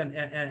growth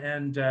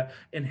and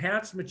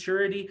enhanced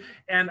maturity.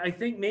 And I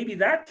think maybe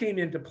that came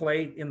into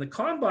play in the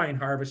combine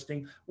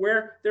harvesting,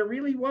 where there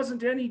really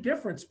wasn't any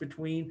difference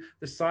between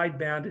the side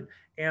banded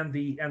and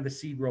the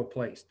seed row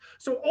placed.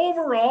 So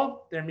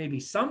overall, there may be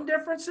some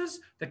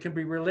differences that can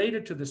be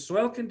related to the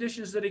soil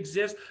conditions that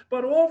exist,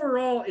 but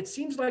overall, it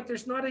seems like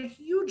there's not a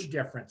huge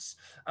difference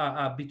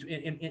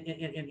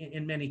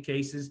in many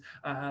cases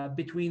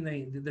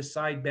between the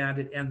side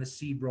banded and the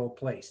seed row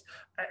placed.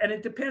 And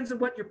it depends on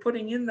what you're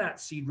putting in that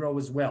seed row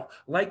as well,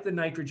 like the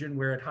nitrogen,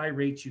 where at high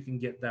rates you can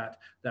get that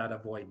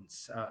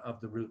avoidance of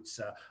the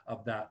roots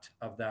of that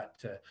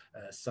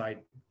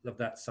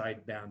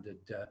side banded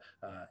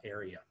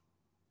area.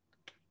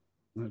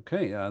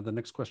 Okay, the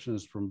next question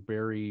is from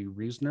Barry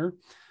Reisner.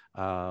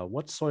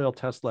 What soil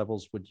test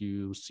levels would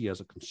you see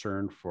as a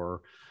concern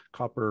for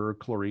copper,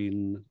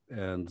 chlorine,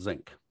 and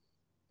zinc?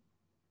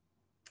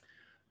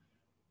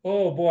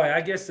 Oh boy, I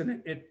guess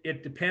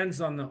it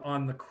depends on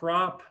the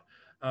crop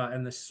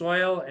and the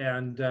soil,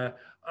 and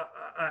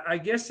I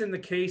guess in the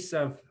case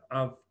of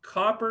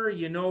copper,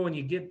 when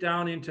you get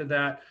down into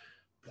that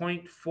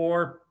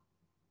 0.4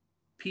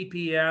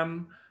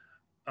 ppm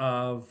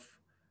of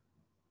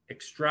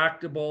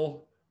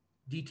extractable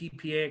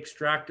DTPA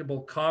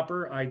extractable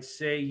copper, I'd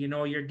say,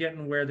 you're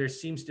getting where there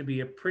seems to be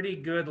a pretty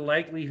good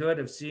likelihood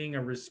of seeing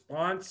a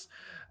response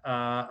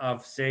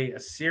of, say, a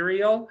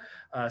cereal.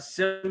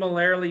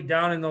 Similarly,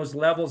 down in those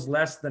levels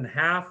less than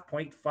half,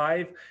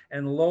 0.5,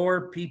 and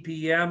lower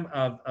ppm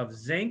of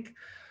zinc.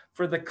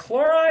 For the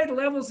chloride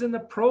levels in the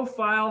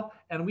profile,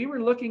 and we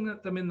were looking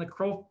at them in the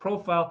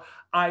profile,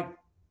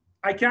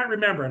 I can't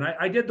remember, and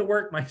I did the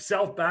work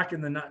myself back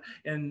in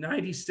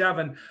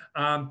 97.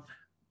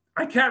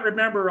 I can't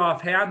remember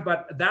offhand,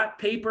 but that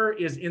paper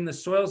is in the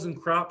Soils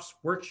and Crops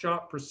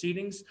Workshop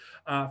Proceedings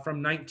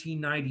from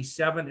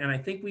 1997. And I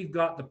think we've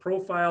got the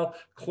profile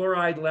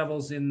chloride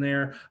levels in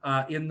there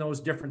in those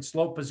different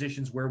slope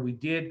positions where we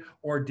did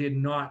or did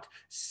not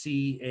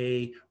see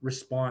a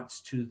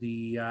response to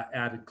the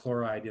added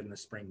chloride in the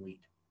spring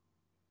wheat.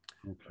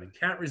 Okay. I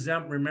can't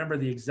remember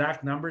the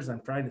exact numbers.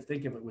 I'm trying to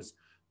think if it was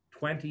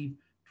 20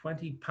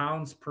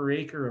 pounds per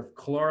acre of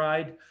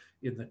chloride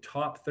in the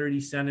top 30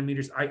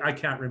 centimeters. I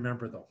can't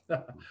remember though.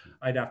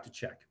 I'd have to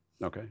check.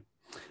 Okay.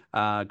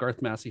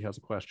 Garth Massey has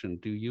a question.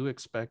 Do you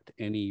expect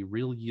any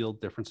real yield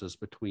differences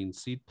between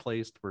seed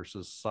placed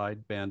versus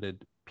side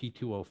banded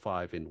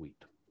P205 in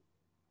wheat?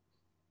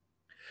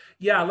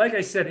 Yeah, like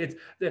I said,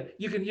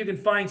 you can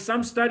find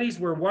some studies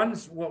where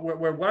one's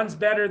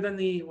better than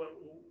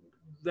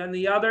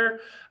the other,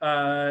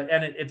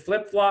 and it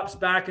flip-flops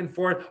back and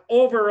forth.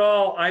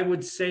 Overall, I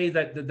would say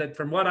that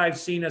from what I've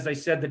seen, as I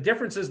said, the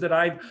differences that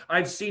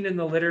I've seen in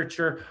the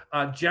literature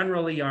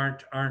generally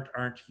aren't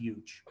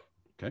huge.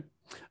 Okay.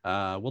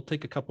 We'll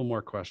take a couple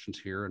more questions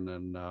here, and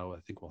then I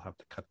think we'll have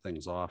to cut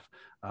things off.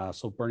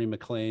 So Bernie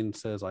McLean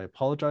says, I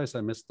apologize,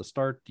 I missed the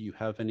start. Do you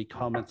have any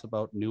comments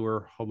about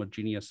newer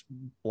homogeneous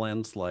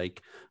blends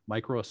like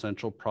Micro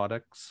Essential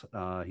products?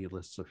 He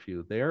lists a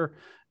few there,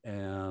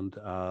 and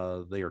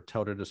they are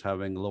touted as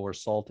having lower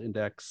salt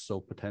index, so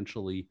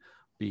potentially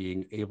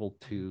being able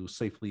to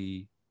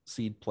safely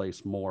seed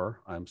place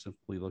more. I'm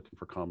simply looking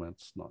for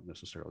comments, not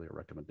necessarily a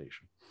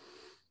recommendation.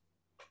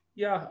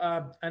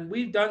 Yeah, and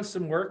we've done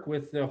some work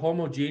with the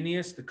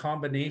homogeneous, the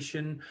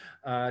combination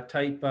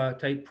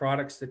type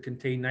products that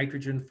contain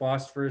nitrogen,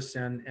 phosphorus,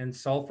 and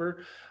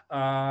sulfur.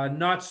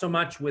 Not so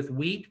much with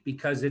wheat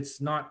because it's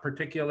not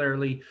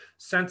particularly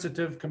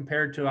sensitive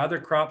compared to other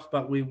crops,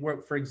 but we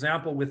work, for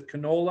example, with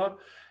canola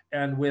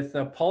and with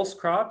pulse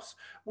crops.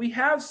 We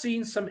have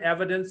seen some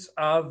evidence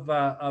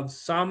of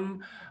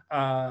some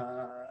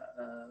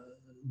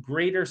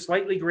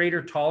slightly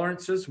greater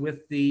tolerances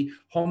with the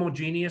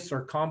homogeneous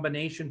or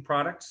combination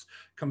products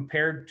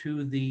compared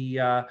to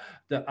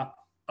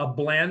a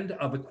blend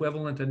of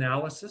equivalent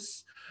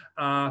analysis.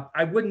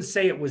 I wouldn't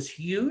say it was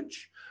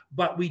huge,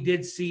 but we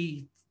did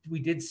see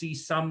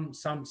some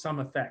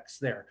effects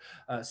there,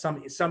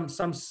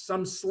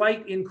 some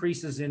slight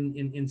increases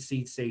in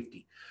seed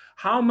safety.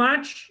 How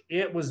much?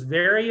 It was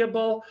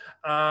variable,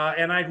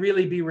 and I'd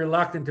really be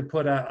reluctant to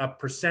put a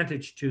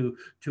percentage to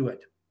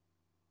it.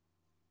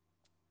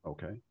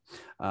 Okay.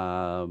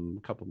 A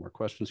couple more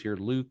questions here.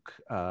 Luke,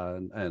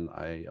 and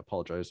I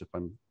apologize if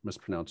I'm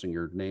mispronouncing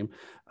your name,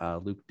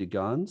 Luke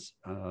Degans.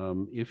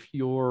 If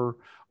your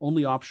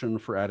only option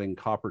for adding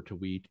copper to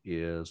wheat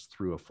is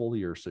through a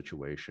foliar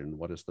situation,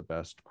 what is the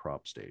best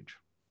crop stage?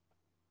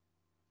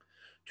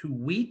 To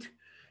wheat?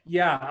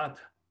 Yeah.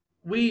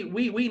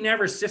 We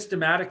never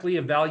systematically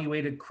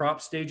evaluated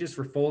crop stages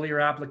for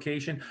foliar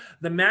application.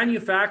 The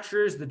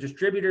manufacturers, the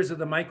distributors of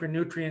the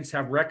micronutrients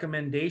have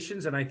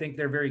recommendations, and I think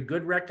they're very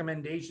good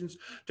recommendations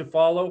to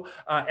follow.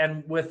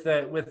 And with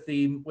the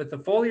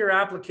foliar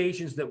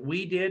applications that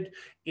we did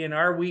in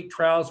our wheat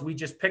trials, we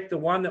just picked the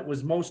one that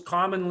was most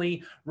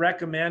commonly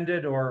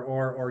recommended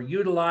or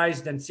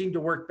utilized and seemed to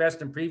work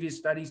best in previous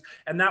studies,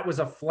 and that was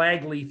a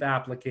flag leaf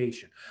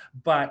application.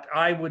 But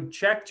I would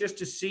check just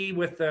to see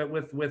with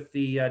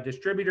the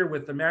distributor,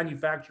 with the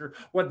manufacturer,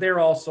 what they're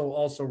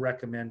also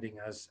recommending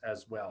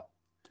as well.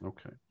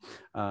 Okay.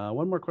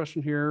 One more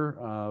question here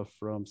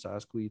from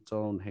Sask Wheat's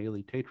own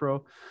Haley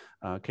Tatro.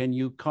 Can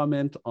you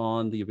comment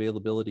on the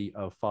availability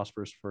of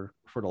phosphorus for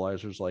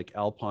fertilizers like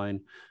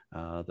Alpine,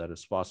 that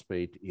is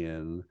phosphate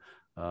in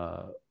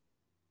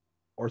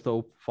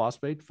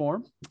orthophosphate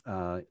form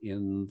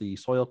in the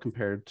soil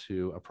compared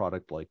to a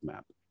product like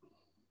MAP?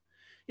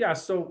 Yeah,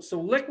 so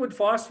liquid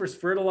phosphorus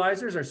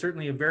fertilizers are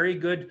certainly a very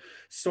good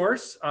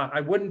source.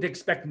 I wouldn't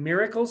expect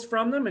miracles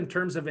from them in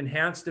terms of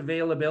enhanced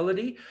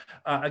availability.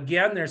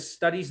 Again, there's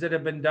studies that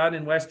have been done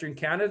in Western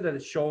Canada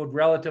that showed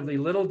relatively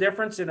little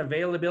difference in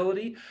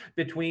availability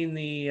between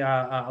the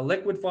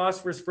liquid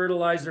phosphorus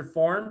fertilizer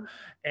form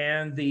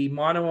and the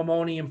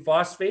monoammonium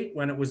phosphate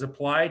when it was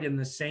applied in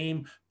the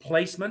same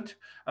placement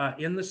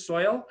in the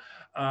soil.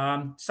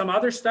 Some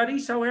other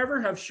studies,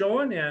 however, have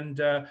shown, and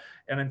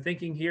And I'm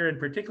thinking here, and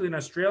particularly in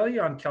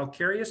Australia, on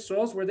calcareous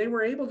soils, where they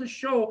were able to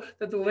show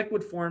that the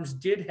liquid forms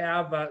did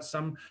have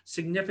some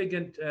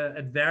significant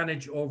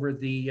advantage over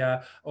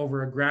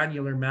over a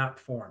granular map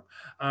form.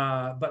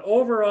 But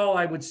overall,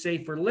 I would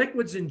say for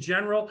liquids in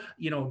general,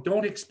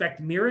 don't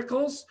expect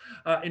miracles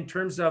in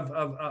terms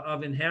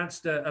of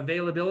enhanced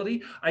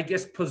availability. I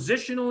guess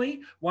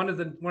positionally, one of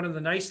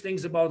the nice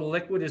things about a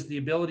liquid is the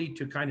ability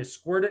to kind of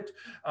squirt it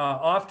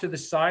off to the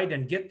side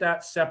and get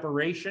that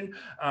separation,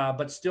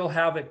 but still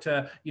have it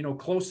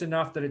close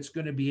enough that it's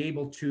going to be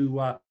able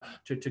to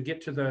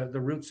get to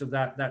the roots of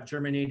that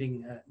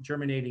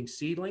germinating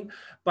seedling.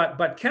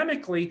 But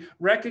chemically,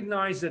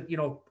 recognize that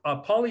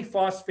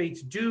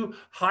polyphosphates do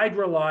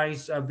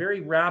hydrolyze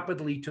very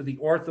rapidly to the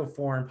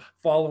orthoform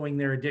following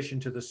their addition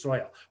to the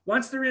soil.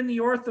 Once they're in the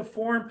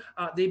orthoform,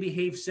 they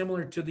behave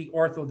similar to the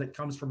ortho that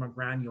comes from a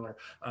granular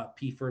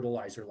pea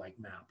fertilizer like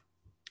MAP.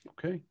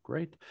 Okay,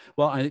 great.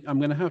 Well, I'm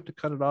going to have to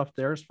cut it off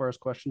there as far as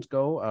questions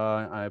go.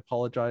 I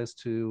apologize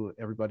to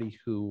everybody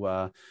who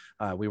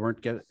we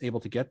weren't able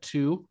to get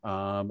to,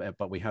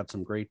 but we had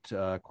some great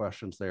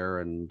questions there.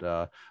 And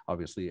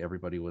obviously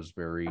everybody was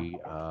very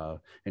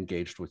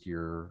engaged with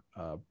your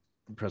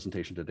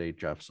presentation today,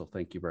 Jeff. So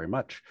thank you very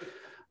much.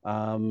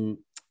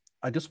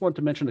 I just want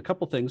to mention a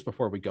couple things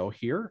before we go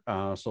here.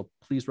 So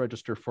please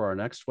register for our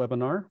next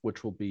webinar,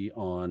 which will be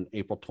on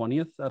April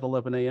 20th at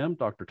 11 a.m.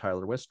 Dr.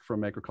 Tyler Wist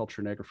from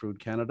Agriculture and Agri-Food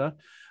Canada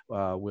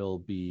will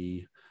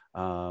be,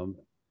 I'm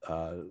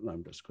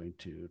just going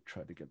to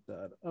try to get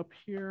that up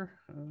here.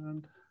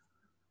 And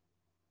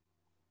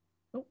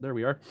oh, there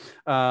we are.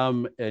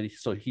 And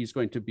so he's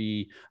going to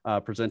be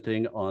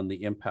presenting on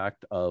the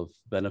impact of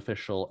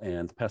beneficial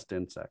and pest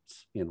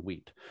insects in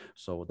wheat.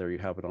 So there you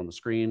have it on the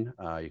screen.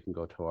 You can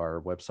go to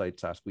our website,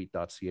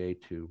 saskwheat.ca,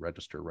 to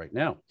register right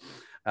now.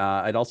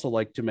 I'd also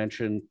like to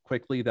mention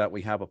quickly that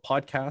we have a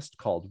podcast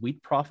called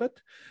Wheat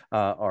Profit.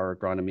 Our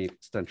agronomy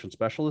extension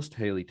specialist,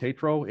 Haley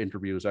Tatro,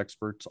 interviews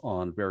experts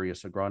on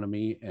various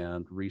agronomy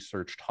and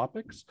research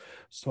topics.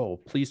 So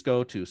please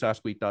go to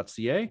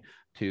saskwheat.ca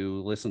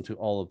to listen to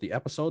all of the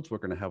episodes. We're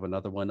going to have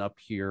another one up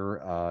here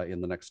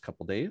in the next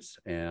couple days.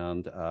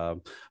 And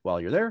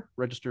while you're there,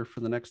 register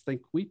for the next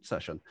Think Wheat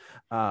session.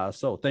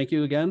 So thank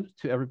you again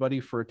to everybody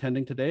for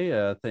attending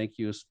today. Thank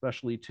you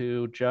especially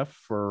to Jeff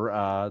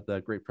for the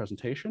great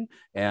presentation.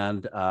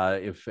 And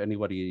if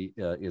anybody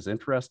is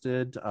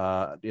interested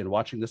in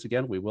watching this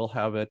again, we will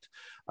have it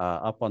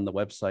up on the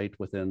website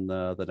within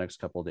the next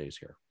couple of days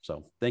here.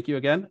 So thank you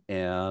again,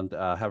 and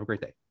have a great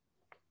day.